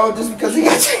hating, yo, just because he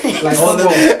got changed. Like, All them-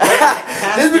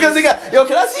 Just because he got, yo,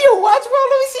 can I see your watch, bro?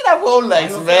 Let me see that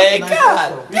Rolex, man.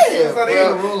 God damn,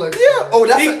 bro. Yeah. Oh,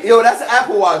 that's an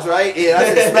Apple Watch, right? Yeah,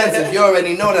 that's expensive. You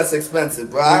already know that's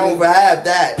expensive, bro. I don't even have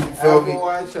that. You feel me? Apple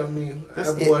Watch, I mean,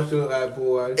 Apple Watch or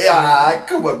Apple Watch. Yeah,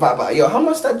 come on, Papa. Yo, how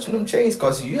much that them chains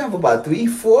cost you? You have about 3,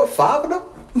 4, 5 of them?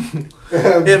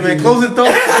 Yeah, man. Closing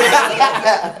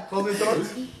thoughts. Closing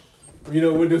thoughts. You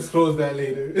know, we'll disclose that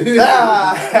later.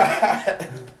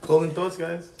 Closing thoughts,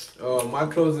 guys. My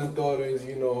closing thought is,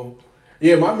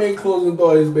 my main closing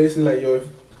thought is basically like, yo,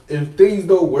 if things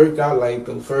don't work out like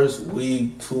the first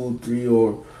week, 2, 3,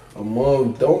 or a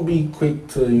month, don't be quick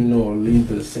to, leave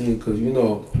the scene, because,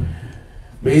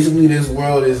 basically this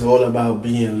world is all about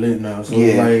being lit now. So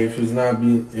it's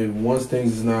like, if once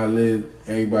things is not lit,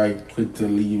 everybody quick to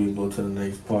leave and go to the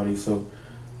next party. So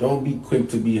don't be quick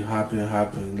to be hopping.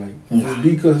 Like, just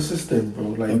be consistent, bro.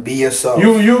 Like, And be yourself.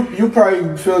 You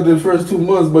probably felt the first 2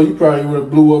 months, but you probably would have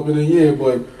blew up in a year.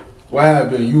 But what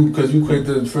happened? Because you quit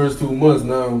the first 2 months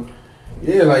now.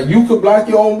 Yeah, like, you could block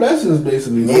your own blessings,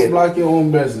 basically. Yeah. Don't block your own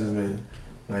blessings, man.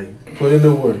 Like, put in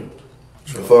the work.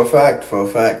 For a fact.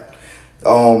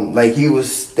 Like he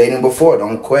was stating before,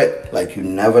 don't quit. Like, you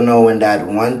never know when that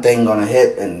one thing gonna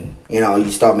hit, and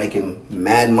you start making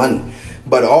mad money.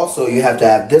 But also, you have to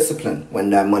have discipline when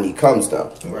that money comes,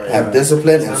 though. Right. Have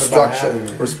discipline It's and not about structure.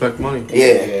 having it. Respect money.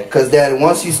 Yeah, because then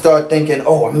once you start thinking,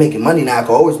 oh, I'm making money now, I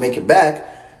can always make it back,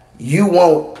 you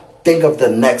won't think of the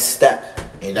next step.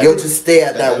 You'll just stay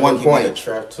at that one point. A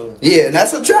trap too. Yeah, and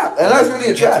that's a trap. And that's really a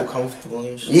You get trap. too comfortable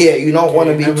and shit. Yeah, you don't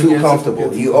want to be never too get comfortable.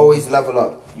 too You always level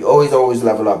up. You always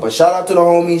level up. But shout out to the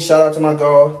homie. Shout out to my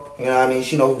girl. You know what I mean?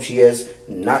 She know who she is.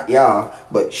 Not y'all,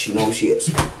 but she know who she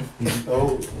is.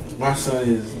 Oh, my son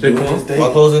is Jake, doing his thing.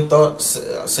 My closing thoughts,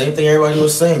 same thing everybody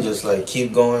was saying, just like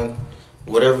keep going.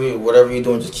 Whatever you're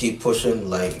doing, just keep pushing.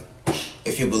 Like,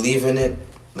 if you believe in it,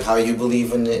 how you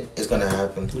believe in it, it's gonna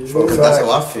happen. Because that's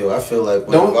how I feel. I feel like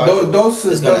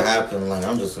it's gonna happen. Like,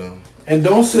 I'm just gonna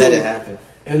let it happen.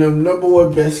 And the number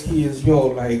one best key is,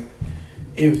 like,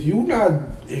 if you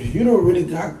don't really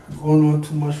got going on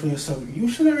too much for yourself, you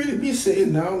shouldn't really be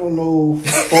sitting down on no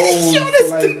phone for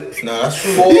like No, that's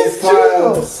true.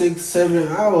 4, 5, 6, 7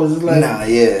 hours. It's like, Nah,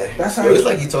 yeah. that's how It's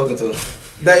like he talking to.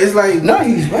 that is like, No,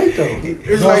 he's right though.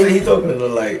 it's No, like he talking to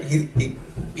like he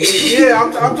yeah,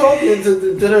 I'm talking to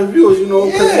the viewers,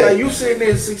 because Yeah. like you sitting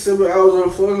there 6, 7 hours on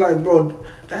the phone, like, bro,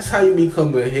 that's how you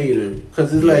become a hater.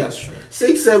 Because it's that's like true.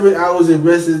 6, 7 hours the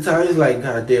rest of the time, it's like,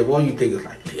 god damn, all you think is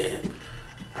like, damn,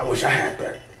 I wish I had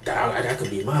that. That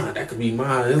could be mine. That could be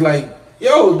mine. It's like,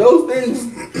 yo, those things,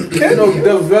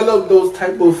 develop those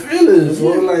type of feelings. So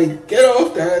like, get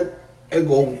off that and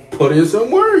go put in some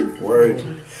work. Word.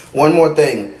 One more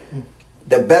thing.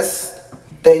 The best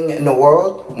thing in the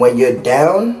world when you're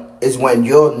down is when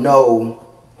you'll know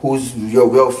who's your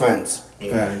real friends.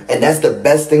 Right. And that's the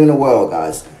best thing in the world,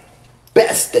 guys.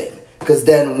 Best thing. Because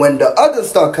then when the others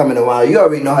start coming around, you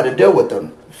already know how to deal with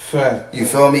them. Fact. You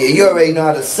feel me? You already know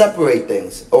how to separate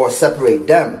things or separate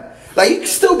them. Like, you can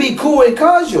still be cool and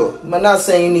casual. I'm not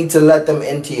saying you need to let them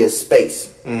into your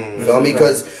space. You feel me?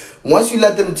 Because once you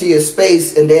let them into your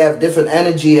space and they have different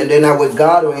energy and they're not with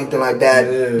God or anything like that,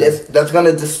 that's going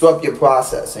to disrupt your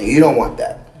process. And you don't want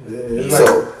that.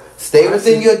 So stay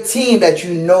within your team that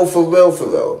you know for real.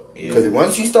 Because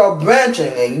once you start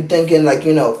branching and you thinking like,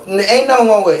 ain't nothing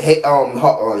wrong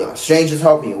with strangers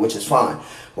helping you, which is fine.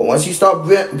 But once you start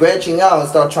branching out and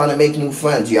start trying to make new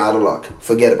friends, you're out of luck.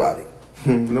 Forget about it.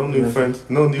 No new friends.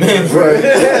 No new friends.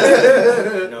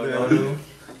 no.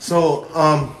 So,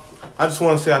 I just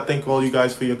want to say I thank all you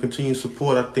guys for your continued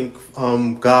support. I thank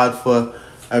God for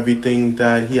everything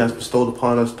that He has bestowed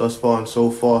upon us thus far and so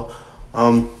far.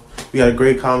 We had a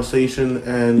great conversation,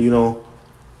 and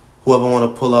whoever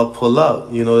want to pull up.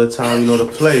 The time, the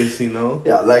place.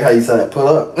 Yeah, I like how you said that. Pull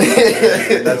up.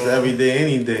 That's every day,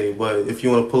 any day. But if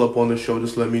you want to pull up on the show,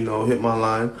 just let me know. Hit my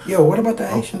line. Yo, what about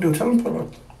the Asian dude? Tell him pull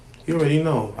up. You already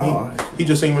know. He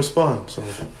just ain't respond. So.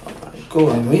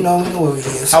 Cool. We know where he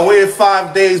is. I waited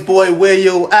 5 days, boy. Where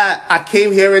you at? I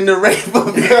came here in the rain.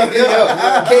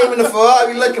 I came in the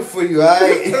Ferrari looking for you,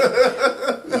 alright?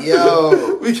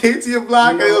 Yo. We came to your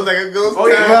block and it was like a ghost Oh,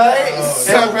 yeah. town. Right?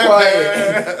 So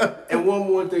quiet. And one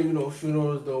more thing, you know,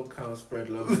 funerals don't count. Spread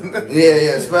love.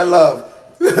 Yeah, spread love.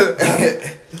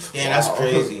 Yeah, that's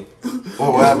crazy.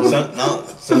 What happened?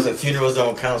 Since the funerals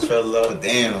don't count for love,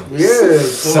 damn.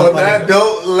 Yes. On that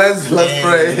note, let's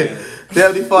pray. Dear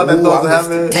Heavenly Father, that those in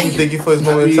heaven, we thank you for this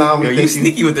moment in time. Yo, We you thank you.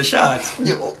 sneaky with the shots.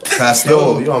 Yo,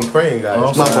 I'm praying,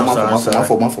 guys. My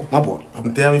fault.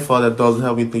 Dear Heavenly Father, that those in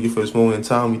heaven, we thank you for this moment in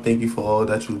time. We thank you for all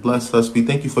that you blessed us. We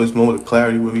thank you for this moment of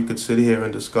clarity where we could sit here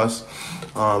and discuss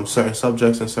certain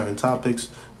subjects and certain topics.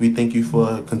 We thank you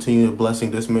for continuing blessing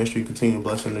this ministry, continuing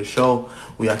blessing this show.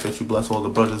 We ask that you bless all the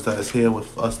brothers that is here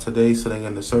with us today, sitting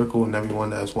in the circle, and everyone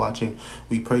that is watching.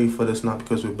 We pray for this not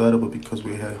because we're better, but because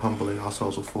we're here humbling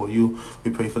ourselves before you.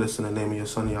 We pray for this in the name of your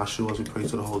Son, Yahshua, as we pray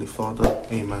to the Holy Father.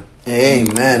 Amen.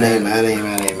 Amen.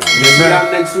 See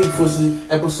y'all next week for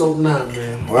episode 9,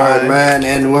 man. All right, man.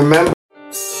 And remember.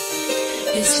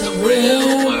 It's the real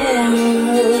world.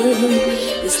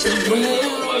 It's the real